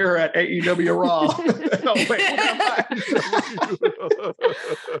to be here at AEW Raw. Oh, wait, what am I?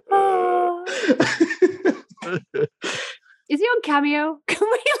 Is he on Cameo? Can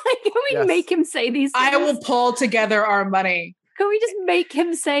we Yes. make him say these things? I will pull together our money. Can we just make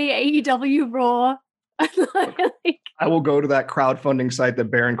him say AEW Raw? I will go to that crowdfunding site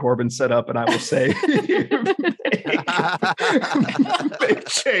that Baron Corbin set up and I will say, make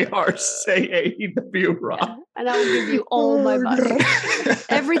JR say AEW Raw. And I will give you all my money.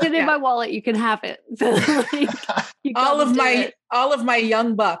 Everything in my wallet, you can have it. All of my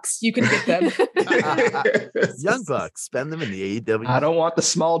young bucks, you can get them. Young bucks, spend them in the AEW. I don't want the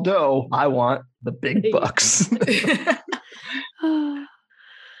small dough. I want the big bucks.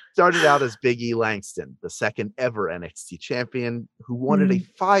 Started out as Big E Langston, the second ever NXT champion, who wanted a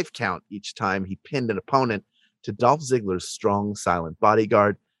 5 count each time he pinned an opponent, to Dolph Ziggler's strong, silent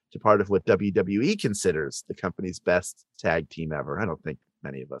bodyguard, to part of what WWE considers the company's best tag team ever. I don't think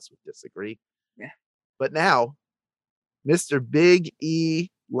many of us would disagree. Yeah. But now, Mr. Big E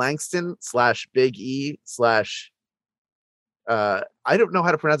Langston / Big E / I don't know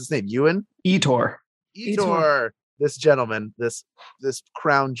how to pronounce his name. Ewan? Etor. This gentleman, this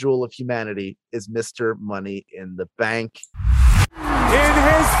crown jewel of humanity, is Mr. Money in the Bank. In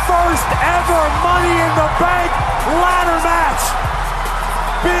his first ever Money in the Bank ladder match,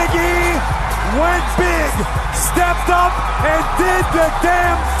 Big E went big, stepped up, and did the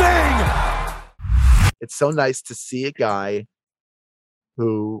damn thing. It's so nice to see a guy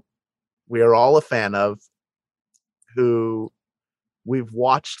who we are all a fan of, who we've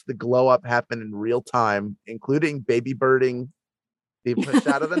watched the glow up happen in real time, including baby birding, being pushed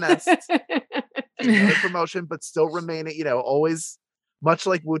out of the nest, another promotion, but still remaining, always much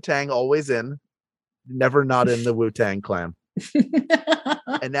like Wu-Tang, always in, never not in the Wu-Tang clan.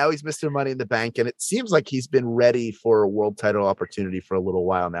 And now he's Mr. Money in the Bank, and it seems like he's been ready for a world title opportunity for a little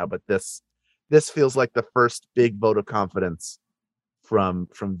while now, but this feels like the first big vote of confidence from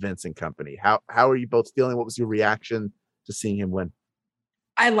Vince and company. How are you both feeling? What was your reaction to seeing him win?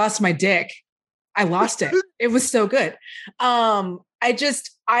 I lost my dick. I lost it. It was so good. I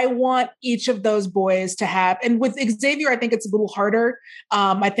want each of those boys to have, and with Xavier, I think it's a little harder.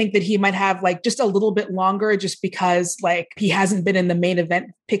 I think that he might have just a little bit longer just because he hasn't been in the main event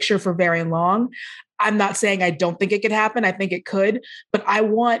picture for very long. I'm not saying I don't think it could happen. I think it could, but I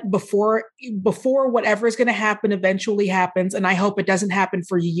want before whatever is going to happen eventually happens, and I hope it doesn't happen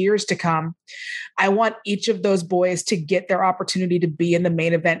for years to come. I want each of those boys to get their opportunity to be in the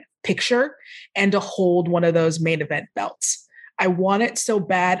main event picture and to hold one of those main event belts. I want it so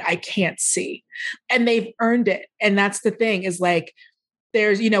bad I can't see, and they've earned it. And that's the thing is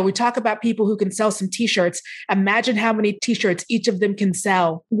there's, we talk about people who can sell some t-shirts. Imagine how many t-shirts each of them can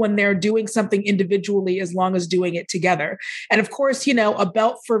sell when they're doing something individually, as long as doing it together. And of course, a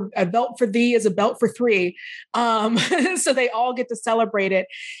belt for thee is a belt for three. So they all get to celebrate it.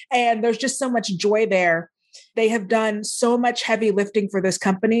 And there's just so much joy there. They have done so much heavy lifting for this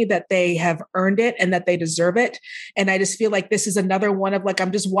company that they have earned it and that they deserve it. And I just feel like this is another one of like,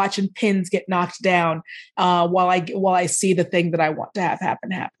 I'm just watching pins get knocked down while I see the thing that I want to have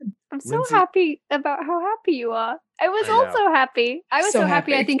happen. I'm so happy about how happy you are. I was also happy. I was so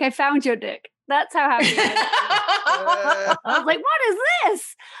happy. I think I found your dick. That's how happy I was like, what is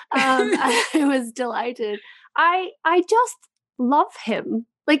this? I was delighted. I just love him.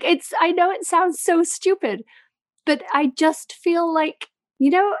 Like I know it sounds so stupid, but I just feel like,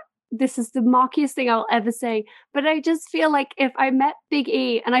 this is the markiest thing I'll ever say, but I just feel like if I met Big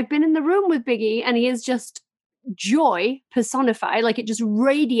E and I've been in the room with Big E and he is just joy personified, like it just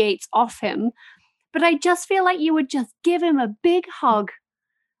radiates off him, but I just feel like you would just give him a big hug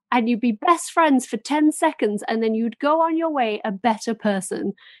and you'd be best friends for 10 seconds and then you'd go on your way a better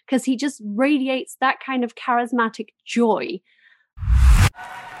person because he just radiates that kind of charismatic joy.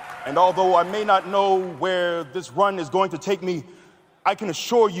 And although I may not know where this run is going to take me, I can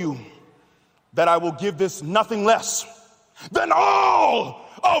assure you that I will give this nothing less than all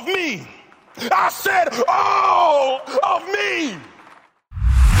of me. I said all of me.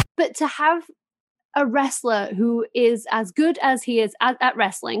 But to have a wrestler who is as good as he is at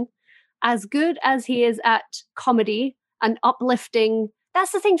wrestling, as good as he is at comedy and uplifting,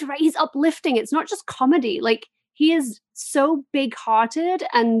 that's the thing, right? He's uplifting. It's not just comedy. Like, he is so big-hearted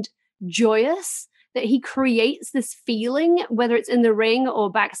and joyous that he creates this feeling, whether it's in the ring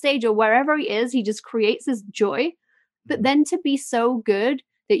or backstage or wherever he is, he just creates this joy. But then to be so good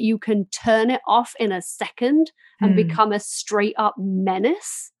that you can turn it off in a second and become a straight up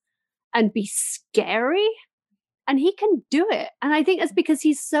menace and be scary. And he can do it. And I think that's because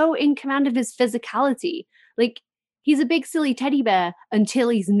he's so in command of his physicality. Like, he's a big silly teddy bear until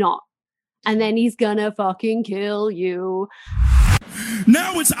he's not. And then he's gonna fucking kill you.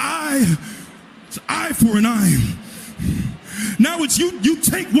 Now it's eye for an eye. Now it's you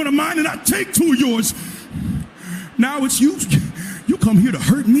take one of mine and I take two of yours. Now it's you come here to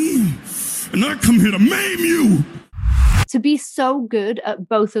hurt me and I come here to maim you. To be so good at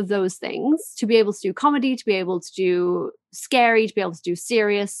both of those things, to be able to do comedy, to be able to do scary, to be able to do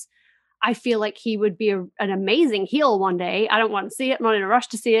serious, I feel like he would be an amazing heel one day. I don't want to see it. I'm not in a rush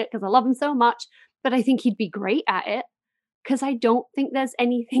to see it because I love him so much, but I think he'd be great at it because I don't think there's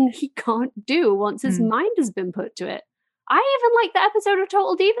anything he can't do once his mind has been put to it. I even like the episode of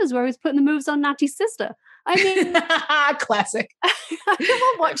Total Divas where he's putting the moves on Natty's sister. I mean, classic.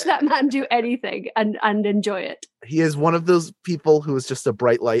 I will watch that man do anything and enjoy it. He is one of those people who is just a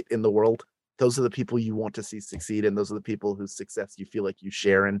bright light in the world. Those are the people you want to see succeed, and those are the people whose success you feel like you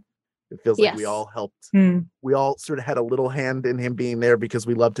share in. It feels like we all helped. We all sort of had a little hand in him being there because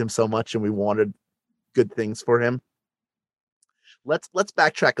we loved him so much and we wanted good things for him. Let's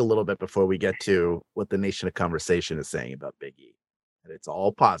backtrack a little bit before we get to what the Nation of Conversation is saying about Big E. And it's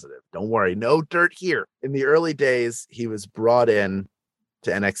all positive. Don't worry. No dirt here. In the early days, he was brought in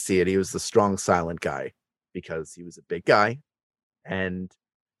to NXT and he was the strong, silent guy because he was a big guy and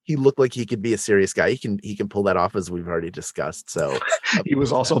he looked like he could be a serious guy. He can pull that off, as we've already discussed. So he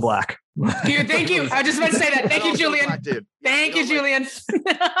was also black. Dude, thank you. I just want to say that. Thank you, Julian. Black, dude. Thank you, Julian.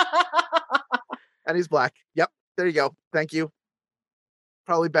 And he's black. Yep. There you go. Thank you.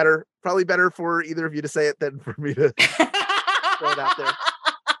 Probably better for either of you to say it than for me to throw it out there.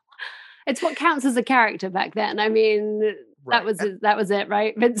 It's what counts as a character back then. I mean, right. that was it,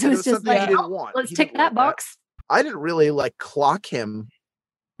 right? Vince was just like, let's tick that box. I didn't really clock him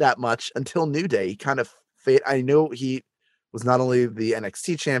that much until New Day. He kind of I know he was not only the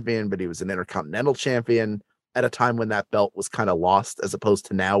NXT champion, but he was an Intercontinental champion at a time when that belt was kind of lost, as opposed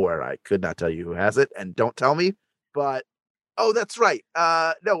to now where I could not tell you who has it, and don't tell me. But oh, that's right.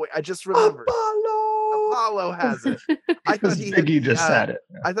 No, wait, I just remembered. Apollo has it. I thought he just said it.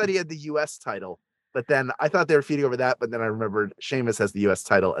 I thought he had the US title, but then I thought they were feuding over that, but then I remembered Sheamus has the US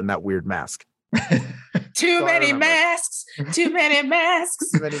title and that weird mask. Too many masks. Too many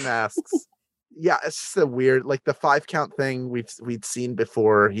masks. Too many masks. Yeah, it's just a weird, the 5 count thing we'd seen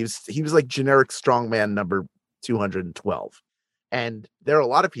before. He was like generic strongman number 212. And there are a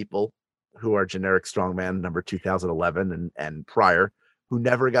lot of people who are generic strongman number 2011 and prior who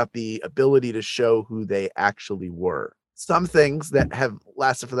never got the ability to show who they actually were. Some things that have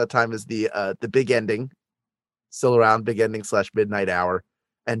lasted for that time is the big ending, still around, big ending / midnight hour.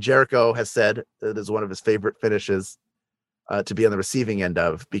 And Jericho has said that is one of his favorite finishes to be on the receiving end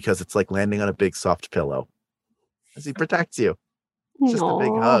of, because it's like landing on a big soft pillow as he protects you. It's just a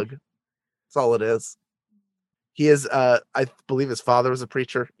big hug. That's all it is. He is, I believe his father was a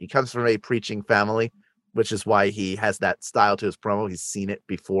preacher. He comes from a preaching family, which is why he has that style to his promo. He's seen it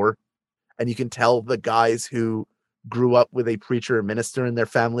before. And you can tell the guys who grew up with a preacher or minister in their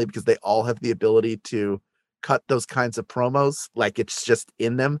family, because they all have the ability to cut those kinds of promos. Like it's just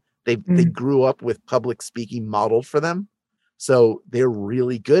in them. They grew up with public speaking modeled for them. So they're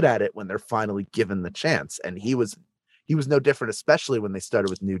really good at it when they're finally given the chance. And he was no different, especially when they started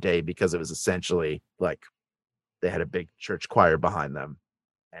with New Day, because it was essentially like they had a big church choir behind them,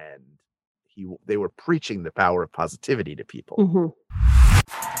 and they were preaching the power of positivity to people.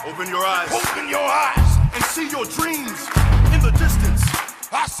 Open your eyes and see your dreams in the distance.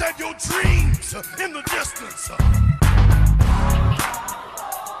 I said your dreams in the distance.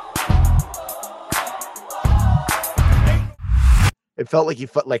 It felt like he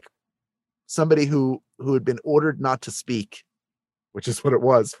felt like somebody who had been ordered not to speak, which is what it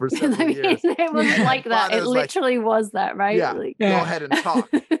was for several years. It wasn't like that. It literally was that, right? Yeah, like, go ahead and talk.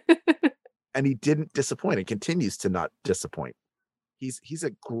 And he didn't disappoint. He continues to not disappoint. He's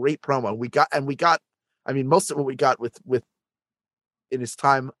a great promo. We got, I mean, most of what we got with in his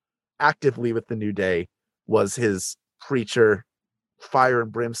time actively with the New Day was his preacher, fire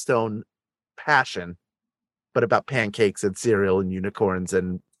and brimstone passion, but about pancakes and cereal and unicorns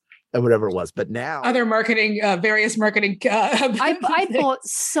and whatever it was. But now other marketing, various marketing. I bought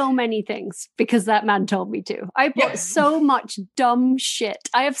so many things because that man told me to. I bought so much dumb shit.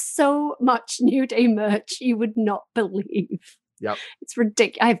 I have so much New Day merch you would not believe. Yep. It's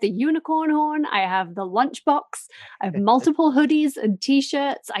ridiculous. I have the unicorn horn. I have the lunchbox. I have multiple hoodies and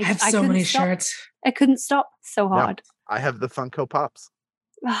t-shirts. I have so many shirts. I couldn't stop. So hard. No, I have the Funko Pops.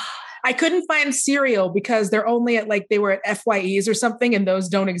 I couldn't find cereal because they're only at they were at FYEs or something, and those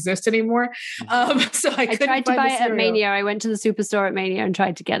don't exist anymore. So I tried to buy it at Mania. I went to the superstore at Mania and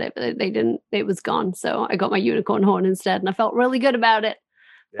tried to get it, but they didn't. It was gone. So I got my unicorn horn instead, and I felt really good about it.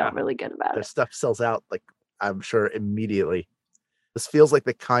 Their stuff sells out, I'm sure, immediately. This feels like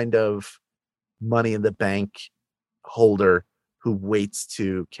the kind of Money in the Bank holder who waits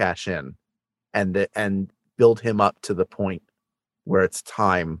to cash in and build him up to the point where it's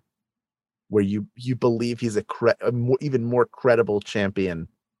time, where you believe he's even more credible champion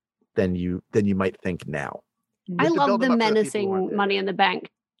than you might think now. I love the menacing Money in the Bank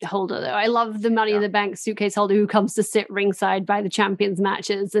holder, though. I love the Money in the Bank suitcase holder who comes to sit ringside by the champions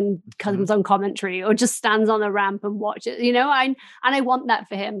matches and comes on commentary or just stands on the ramp and watches. I want that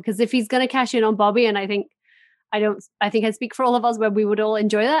for him, because if he's going to cash in on Bobby, and I think I speak for all of us where we would all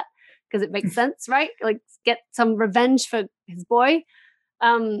enjoy that because it makes sense, right? Like, get some revenge for his boy.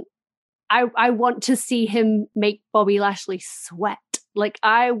 I want to see him make Bobby Lashley sweat. Like,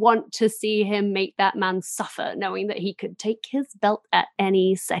 I want to see him make that man suffer, knowing that he could take his belt at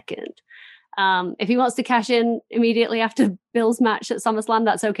any second. If he wants to cash in immediately after Bill's match at SummerSlam,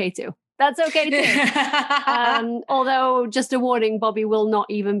 that's okay too. Although, just a warning, Bobby will not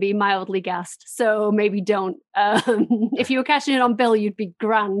even be mildly gassed, so maybe don't. If you were cashing in on Bill, you'd be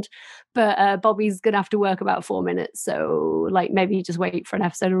grand, but Bobby's gonna have to work about 4 minutes, so maybe just wait for an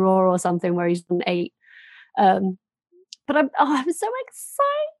episode of Raw or something where he's done 8. But I'm so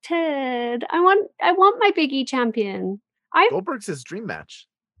excited. I want my Big E champion. Goldberg's his dream match.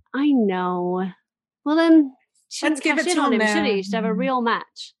 I know. Well, then let's give it to him now. Should he? Should have a real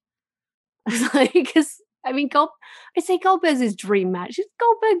match. Because I say Goldberg's his dream match.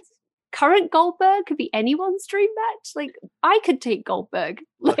 Current Goldberg could be anyone's dream match. I could take Goldberg.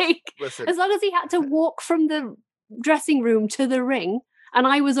 Listen. As long as he had to walk from the dressing room to the ring, and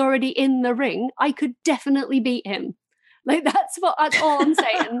I was already in the ring, I could definitely beat him. That's all I'm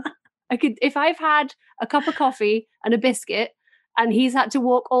saying. I could, if I've had a cup of coffee and a biscuit, and he's had to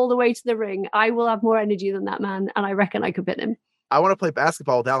walk all the way to the ring, I will have more energy than that man, and I reckon I could beat him. I want to play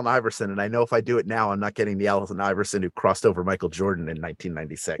basketball with Allen Iverson, and I know if I do it now, I'm not getting the Allen Iverson who crossed over Michael Jordan in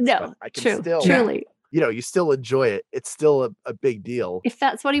 1996. No, but I can truly. You still enjoy it. It's still a big deal. If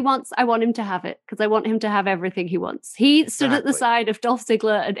that's what he wants, I want him to have it, because I want him to have everything he wants. He stood at the side of Dolph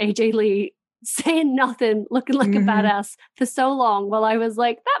Ziggler and AJ Lee, saying nothing, looking like a badass for so long, while I was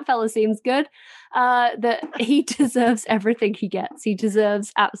like, that fella seems good. That he deserves everything he gets. He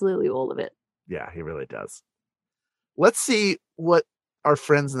deserves absolutely all of it. Yeah, he really does. Let's see what our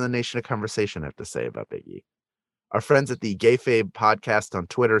friends in the Nation of Conversation have to say about Big E. Our friends at the Gayfabe podcast on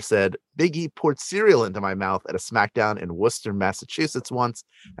Twitter said, Big E poured cereal into my mouth at a SmackDown in Worcester, Massachusetts once,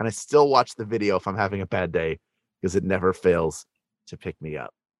 and I still watch the video if I'm having a bad day because it never fails to pick me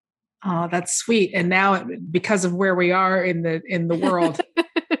up. Oh, that's sweet. And now, because of where we are in the world,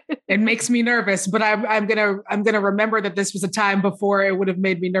 It makes me nervous, but I'm gonna remember that this was a time before it would have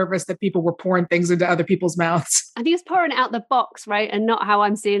made me nervous that people were pouring things into other people's mouths. I think it's pouring out the box, right? And not how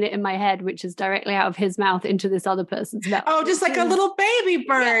I'm seeing it in my head, which is directly out of his mouth into this other person's mouth. Oh, just like a little baby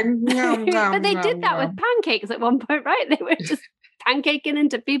bird. But they did that with pancakes at one point, right? They were just pancaking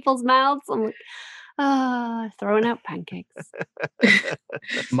into people's mouths. I'm like, throwing out pancakes.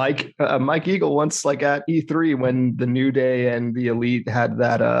 Mike Eagle once, like at E3 when the New Day and the Elite had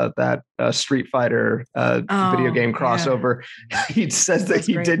that Street Fighter video game crossover, he says that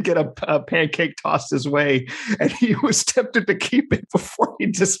he did get a pancake tossed his way, and he was tempted to keep it before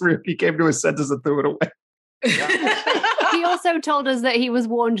he came to his senses and threw it away. He also told us that he was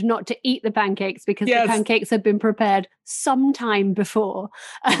warned not to eat the pancakes because the pancakes had been prepared sometime before,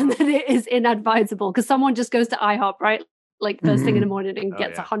 and that it is inadvisable because someone just goes to IHOP, right? Like first thing in the morning and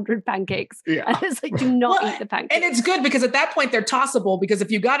gets 100 pancakes. Yeah. And it's like, do not eat the pancakes. And it's good because at that point they're tossable, because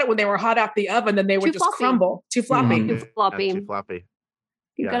if you got it when they were hot out the oven, then they would just crumble. Too floppy. Too floppy. Too floppy.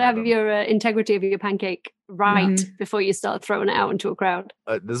 You've got to have your integrity of your pancake right before you start throwing it out into a crowd.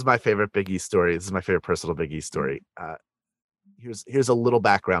 This is my favorite Big E story. This is my favorite personal Big E story. Here's a little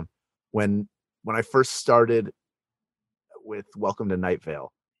background. When I first started with Welcome to Night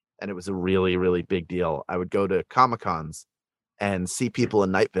Vale, and it was a really, really big deal, I would go to Comic-Cons and see people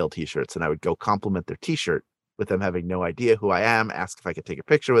in Night Vale t-shirts, and I would go compliment their t-shirt with them having no idea who I am, ask if I could take a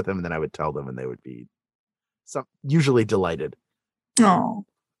picture with them, and then I would tell them, and they would be usually delighted. Oh,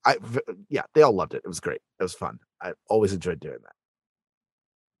 they all loved it. It was great. It was fun. I always enjoyed doing that.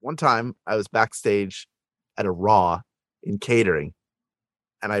 One time I was backstage at a Raw in catering,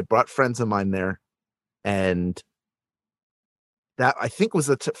 and I brought friends of mine there, and that I think was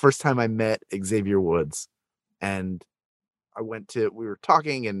the first time I met Xavier Woods. And we were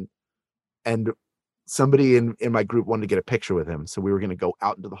talking, and somebody in my group wanted to get a picture with him, so we were going to go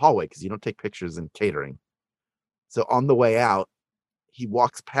out into the hallway because you don't take pictures in catering. So on the way out, he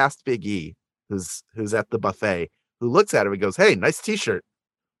walks past Big E, who's at the buffet, who looks at him and goes, "Hey, nice t-shirt."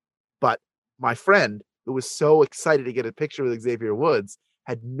 But my friend, who was so excited to get a picture with Xavier Woods,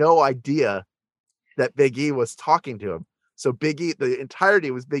 had no idea that Big E was talking to him. So Big E, the entirety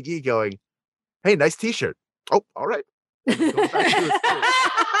was Big E going, "Hey, nice t-shirt." "Oh, all right."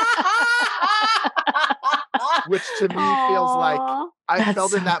 Which to me feels like I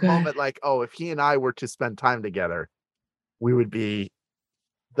felt in that moment like, oh, if he and I were to spend time together, we would be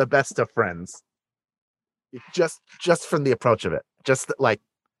the best of friends. Just from the approach of it. Just like,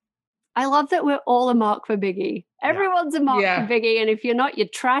 I love that we're all a mark for Biggie. Everyone's a mark for Biggie, and if you're not, you're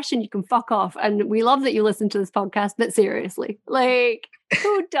trash and you can fuck off. And we love that you listen to this podcast, but seriously, like,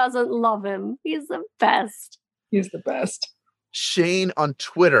 who doesn't love him? He's the best. He's the best. Shane on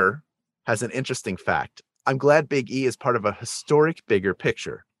Twitter has an interesting fact. I'm glad Big E is part of a historic bigger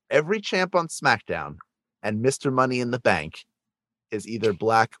picture. Every champ on SmackDown and Mr. Money in the Bank is either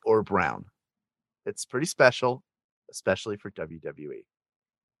black or brown. It's pretty special, especially for WWE.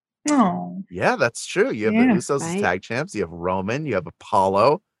 Oh, yeah, that's true. You have the Usos as tag champs. You have Roman. You have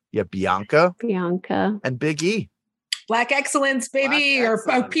Apollo. You have Bianca, and Big E. Black excellence, baby, or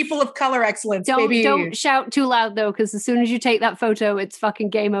people of color excellence, baby. Don't shout too loud though, because as soon as you take that photo, it's fucking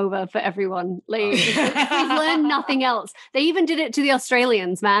game over for everyone. Like, we've learned nothing else. They even did it to the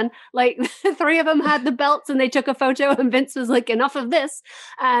Australians, man. Like, the three of them had the belts and they took a photo, and Vince was like, "Enough of this,"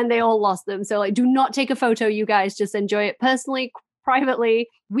 and they all lost them. So, like, do not take a photo, you guys. Just enjoy it personally. Privately,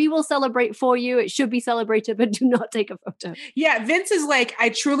 we will celebrate for you. It should be celebrated, but do not take a photo. Yeah, Vince is like, I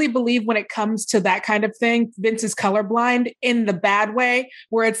truly believe when it comes to that kind of thing, Vince is colorblind in the bad way,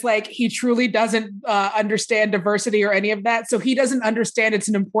 where it's like he truly doesn't understand diversity or any of that. So he doesn't understand it's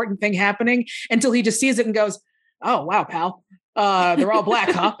an important thing happening until he just sees it and goes, "Oh, wow, pal. They're all black,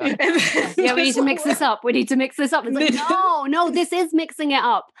 huh?" Yeah, we need to mix this up. It's like, no, this is mixing it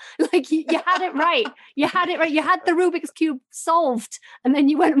up. Like, you had it right. You had the Rubik's Cube solved, and then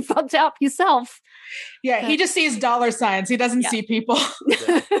you went and fucked it up yourself. Yeah, he just sees dollar signs. He doesn't see people.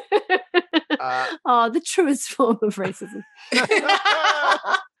 The truest form of racism.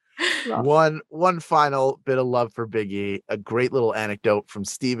 One final bit of love for Big E. A great little anecdote from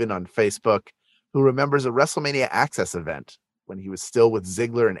Steven on Facebook, who remembers a WrestleMania Access event when he was still with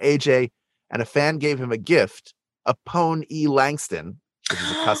Ziggler and AJ, and a fan gave him a gift, a Pony Langston, which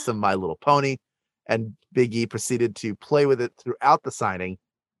is a custom My Little Pony, and Big E proceeded to play with it throughout the signing,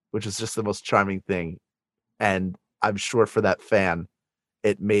 which is just the most charming thing. And I'm sure for that fan,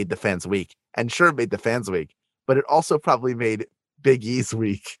 it made the fans week. And sure, it made the fans week, but it also probably made Big E's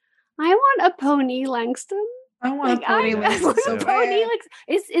week. I want a Pony Langston. I want a Pony Langston.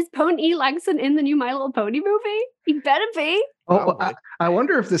 Is Pony Langston in the new My Little Pony movie? He better be. Oh, I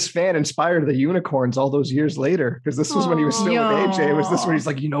wonder if this fan inspired the unicorns all those years later, because this was when he was still with AJ. It was this when he's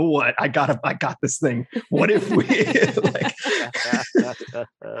like, you know what? I got this thing. What if we like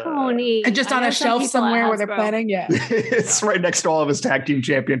Pony? And just on a shelf somewhere where they're planning? Yeah. It's right next to all of his tag team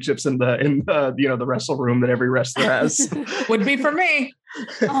championships in the the wrestle room that every wrestler has. Would be for me.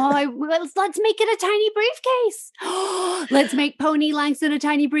 Let's make it a tiny briefcase. Let's make Pony Langston a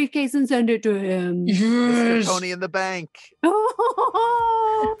tiny briefcase and send it to him. Mr. Pony in the Bank.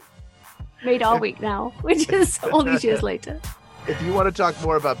 Made all week now, which is all these years later. If you want to talk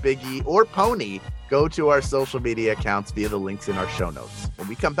more about Big E or Pony, go to our social media accounts via the links in our show notes. When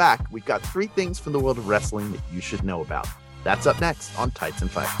we come back, we've got 3 things from the world of wrestling that you should know about. That's up next on Tights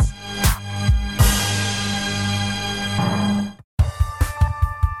and Fights.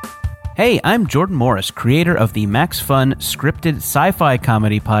 Hey, I'm Jordan Morris, creator of the Max Fun scripted sci-fi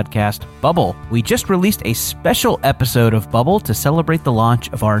comedy podcast, Bubble. We just released a special episode of Bubble to celebrate the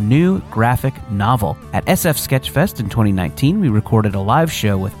launch of our new graphic novel. At SF Sketchfest in 2019, we recorded a live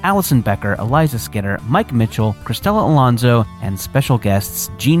show with Allison Becker, Eliza Skinner, Mike Mitchell, Cristela Alonso, and special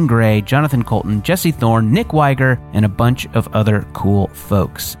guests Jean Grey, Jonathan Colton, Jesse Thorne, Nick Weiger, and a bunch of other cool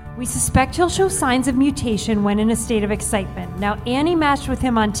folks. We suspect he'll show signs of mutation when in a state of excitement. Now, Annie matched with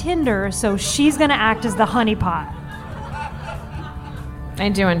him on Tinder, so she's going to act as the honeypot.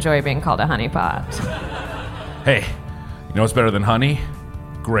 I do enjoy being called a honeypot. Hey, you know what's better than honey?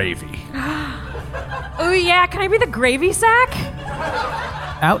 Gravy. Oh yeah, can I be the gravy sack?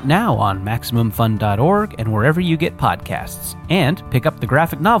 Out now on MaximumFun.org and wherever you get podcasts. And pick up the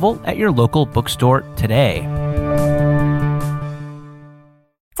graphic novel at your local bookstore today.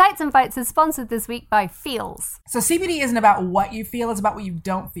 Tights and Fights is sponsored this week by Feels. So CBD isn't about what you feel, it's about what you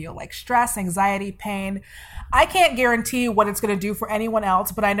don't feel, like stress, anxiety, pain. I can't guarantee what it's going to do for anyone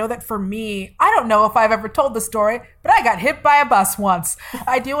else, but I know that for me, I don't know if I've ever told the story, but I got hit by a bus once.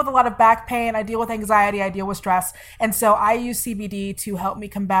 I deal with a lot of back pain, I deal with anxiety, I deal with stress, and so I use CBD to help me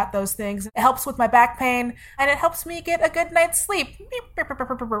combat those things. It helps with my back pain, and it helps me get a good night's sleep.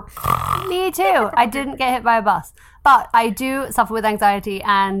 Me too. I didn't get hit by a bus, but I do suffer with anxiety,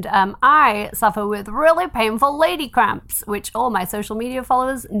 and I suffer with really painful lady cramps, which all my social media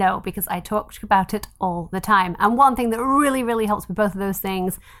followers know because I talk about it all the time. And one thing that really, really helps with both of those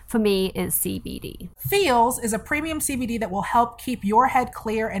things for me is CBD. Feels is a premium CBD that will help keep your head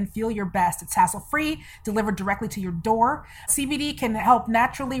clear and feel your best. It's hassle-free, delivered directly to your door. CBD can help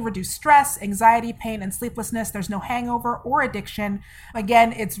naturally reduce stress, anxiety, pain, and sleeplessness. There's no hangover or addiction.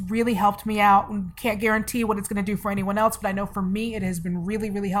 Again, it's really helped me out. Can't guarantee what it's going to do for anyone else, but I know for me it has been really,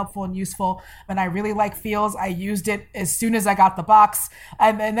 really helpful and useful. And I really like Feels. I used it as soon as I got the box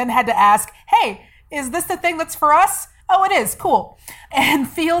and then had to ask, hey, is this the thing that's for us? Oh, it is. Cool. And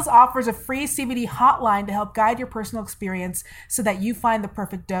Feels offers a free CBD hotline to help guide your personal experience so that you find the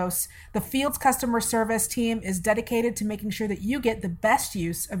perfect dose. The Feels customer service team is dedicated to making sure that you get the best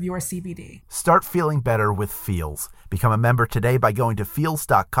use of your CBD. Start feeling better with Feels. Become a member today by going to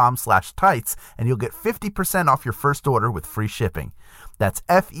feels.com/tights and you'll get 50% off your first order with free shipping. That's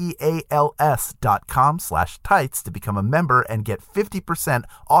FEALS.com/tights to become a member and get 50%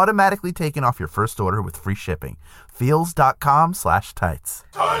 automatically taken off your first order with free shipping. Feals.com/tights.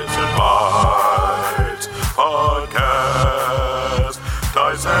 Tights and Fights Podcast.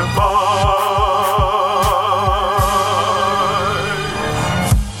 Tights and Fights.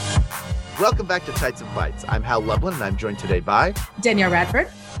 Welcome back to Tights and Fights. I'm Hal Lublin, and I'm joined today by Danielle Radford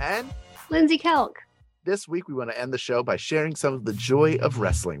and Lindsay Kelk. This week, we want to end the show by sharing some of the joy of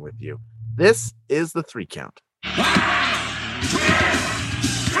wrestling with you. This is the 3 count.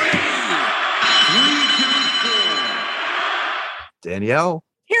 Danielle.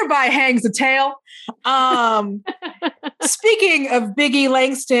 Hereby hangs the tail. Speaking of Big E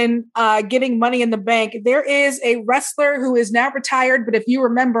Langston getting Money in the Bank, there is a wrestler who is now retired. But if you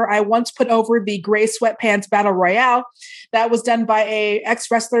remember, I once put over the Gray Sweatpants Battle Royale. That was done by a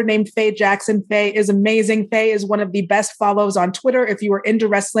ex-wrestler named Faye Jackson. Faye is amazing. Faye is one of the best follows on Twitter. If you are into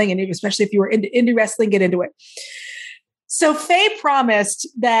wrestling, and especially if you are into indie wrestling, get into it. So Faye promised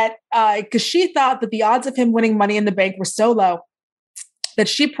that, because she thought that the odds of him winning Money in the Bank were so low, that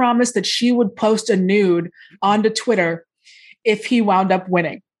she promised that she would post a nude onto Twitter if he wound up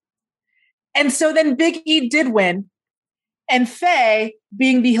winning. And so then Big E did win. And Faye,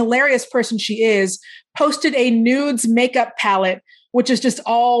 being the hilarious person she is, posted a nudes makeup palette, which is just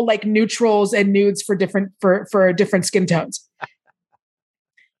all like neutrals and nudes for different skin tones.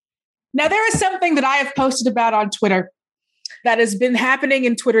 Now, there is something that I have posted about on Twitter that has been happening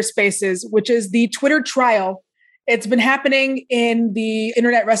in Twitter Spaces, which is the Twitter trial. It's been happening in the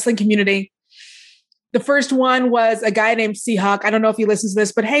internet wrestling community. The first one was a guy named Seahawk. I don't know if he listens to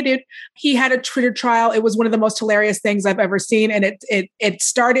this, but hey, dude, he had a Twitter trial. It was one of the most hilarious things I've ever seen. And it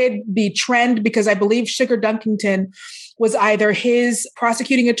started the trend because I believe Sugar Dunkington was either his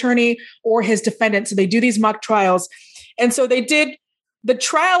prosecuting attorney or his defendant. So they do these mock trials. And so they did the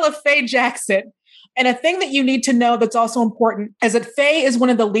trial of Faye Jackson. And a thing that you need to know that's also important is that Faye is one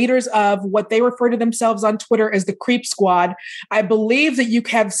of the leaders of what they refer to themselves on Twitter as the Creep Squad. I believe that you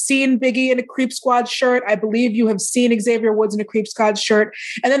have seen Biggie in a Creep Squad shirt. I believe you have seen Xavier Woods in a Creep Squad shirt.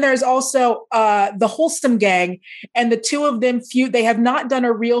 And then there's also the Wholesome Gang. And the two of them feud. They have not done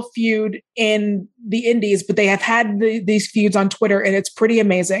a real feud in the Indies, but they have had these feuds on Twitter, and it's pretty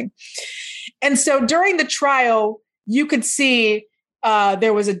amazing. And so during the trial, you could see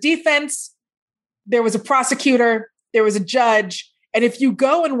there was a defense, there was a prosecutor, there was a judge. And if you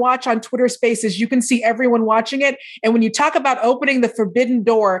go and watch on Twitter Spaces, you can see everyone watching it. And when you talk about opening the forbidden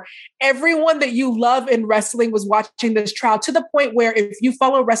door, everyone that you love in wrestling was watching this trial, to the point where if you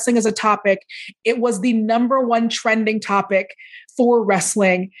follow wrestling as a topic, it was the #1 trending topic for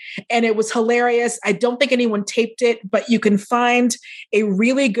wrestling. And it was hilarious. I don't think anyone taped it, but you can find a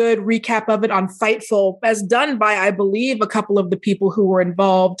really good recap of it on Fightful, as done by, I believe, a couple of the people who were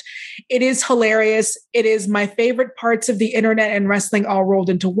involved. It is hilarious. It is my favorite parts of the internet and wrestling all rolled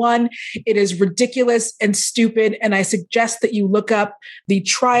into one. It is ridiculous and stupid. And I suggest that you look up the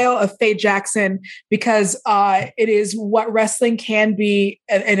trial of Faye Jackson, because it is what wrestling can be,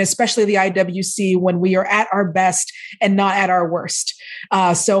 and especially the IWC, when we are at our best and not at our worst.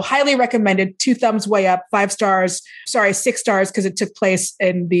 So highly recommended. 2 thumbs way up, 5 stars. Sorry, 6 stars, because it took place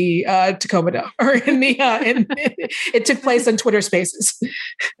in the Tacoma Dome, or in the it took place on Twitter Spaces.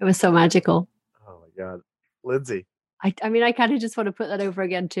 It was so magical. Oh my God, Lindsay. I mean, I kind of just want to put that over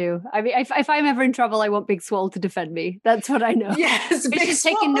again too. I mean, if I'm ever in trouble, I want Big Swole to defend me. That's what I know. Yes, he's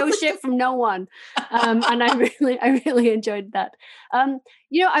taking no shit from no one, and I really enjoyed that.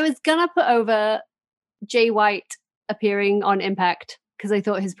 I was gonna put over Jay White appearing on Impact because I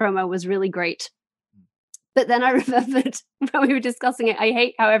thought his promo was really great. But then I remembered when we were discussing it, I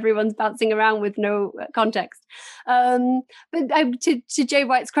hate how everyone's bouncing around with no context. But to Jay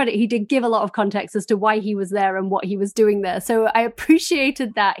White's credit, he did give a lot of context as to why he was there and what he was doing there. So I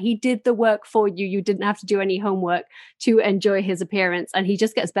appreciated that. He did the work for you. You didn't have to do any homework to enjoy his appearance, and he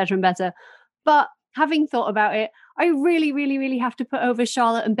just gets better and better. But having thought about it, I really, really, really have to put over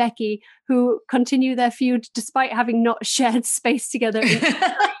Charlotte and Becky, who continue their feud despite having not shared space together in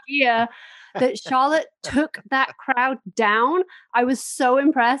a year. That Charlotte took that crowd down. I was so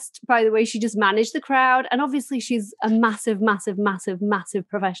impressed by the way she just managed the crowd. And obviously she's a massive, massive, massive, massive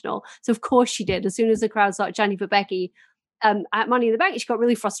professional. So of course she did. As soon as the crowd started chanting for Becky, at Money in the Bank, she got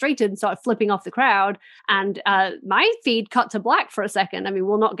really frustrated and started flipping off the crowd. And my feed cut to black for a second. I mean,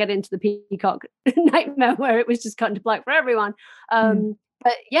 we'll not get into the Peacock nightmare where it was just cutting to black for everyone.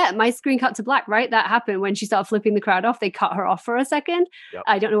 But yeah, my screen cut to black, right? That happened when she started flipping the crowd off. They cut her off for a second. Yep.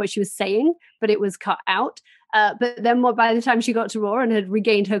 I don't know what she was saying, but it was cut out. But then by the time she got to Raw and had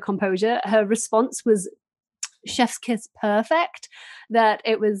regained her composure, her response was chef's kiss perfect. That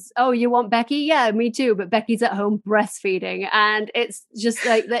it was, oh, you want Becky? Yeah, me too. But Becky's at home breastfeeding. And it's just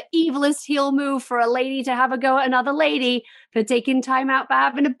like the evilest heel move for a lady to have a go at another lady for taking time out for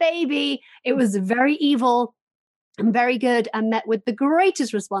having a baby. It was very evil. And very good, and met with the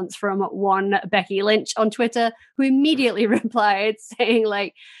greatest response from one Becky Lynch on Twitter, who immediately replied saying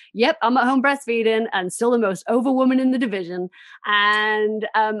like, yep, I'm at home breastfeeding and still the most over woman in the division. And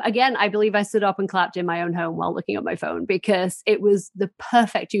again, I believe I stood up and clapped in my own home while looking at my phone, because it was the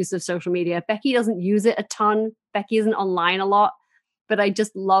perfect use of social media. Becky doesn't use it a ton. Becky isn't online a lot, but I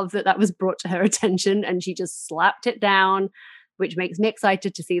just love that was brought to her attention and she just slapped it down, which makes me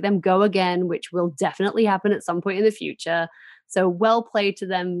excited to see them go again, which will definitely happen at some point in the future. So well played to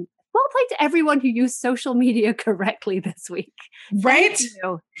them. Well played to everyone who used social media correctly this week. Right?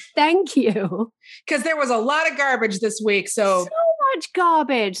 Thank you. Because there was a lot of garbage this week. So much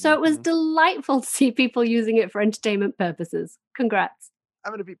garbage. So it was delightful to see people using it for entertainment purposes. Congrats. I'm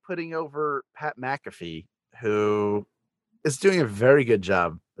going to be putting over Pat McAfee, who is doing a very good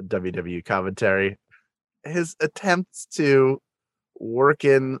job at WWE commentary. His attempts to work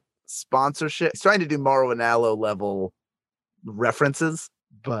in sponsorship, he's trying to do Mauro Ranallo level references,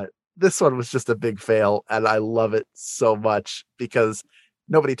 but this one was just a big fail, and I love it so much because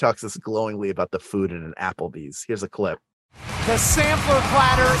nobody talks this glowingly about the food in an Applebee's. Here's a clip. The sampler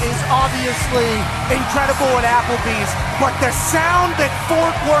platter is obviously incredible at Applebee's, but the sound that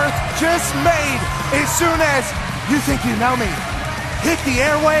Fort Worth just made as soon as You Think You Know Me hit the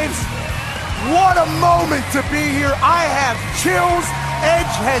airwaves, what a moment to be here. I have chills.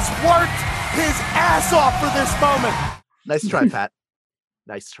 Edge has worked his ass off for this moment. Nice try, Pat.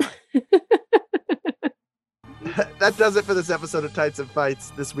 Nice try. That does it for this episode of Tights and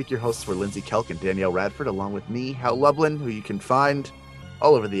Fights. This week, your hosts were Lindsay Kelk and Danielle Radford, along with me, Hal Lublin, who you can find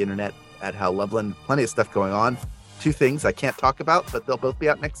all over the internet at Hal Lublin. Plenty of stuff going on. 2 things I can't talk about, but they'll both be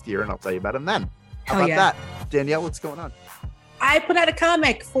out next year, and I'll tell you about them then. How about that? Danielle, what's going on? I put out a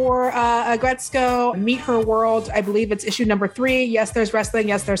comic for Gretzko, Meet Her World. I believe it's issue number 3. Yes, there's wrestling.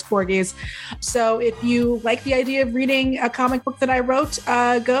 Yes, there's corgis. So if you like the idea of reading a comic book that I wrote,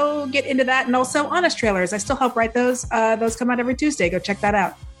 go get into that. And also Honest Trailers. I still help write those. Those come out every Tuesday. Go check that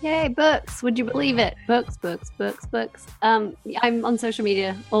out. Yay, books. Would you believe it? Books. I'm on social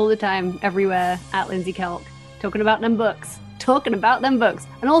media all the time, everywhere, at Lindsay Kelk, talking about them books.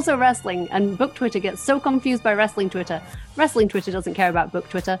 And also wrestling. And book Twitter gets so confused by wrestling Twitter. Wrestling Twitter doesn't care about book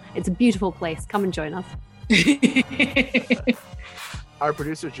Twitter. It's a beautiful place. Come and join us. Our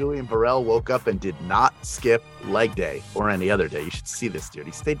producer, Julian Burrell, woke up and did not skip leg day or any other day. You should see this dude.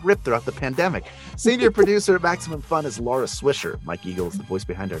 He stayed ripped throughout the pandemic. Senior producer at Maximum Fun is Laura Swisher. Mike Eagle is the voice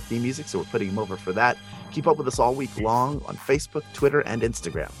behind our theme music, so we're putting him over for that. Keep up with us all week long on Facebook, Twitter, and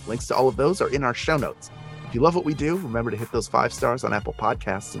Instagram. Links to all of those are in our show notes. If you love what we do, remember to hit those 5 stars on Apple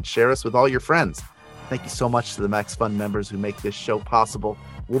Podcasts and share us with all your friends. Thank you so much to the Max Fun members who make this show possible.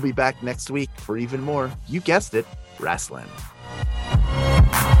 We'll be back next week for even more, you guessed it, wrestling.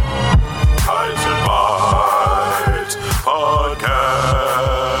 Tights and Fights Podcast.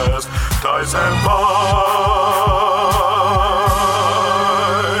 Tights and Fights.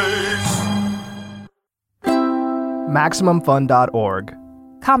 MaximumFun.org.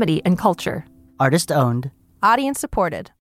 Comedy and culture. Artist owned. Audience supported.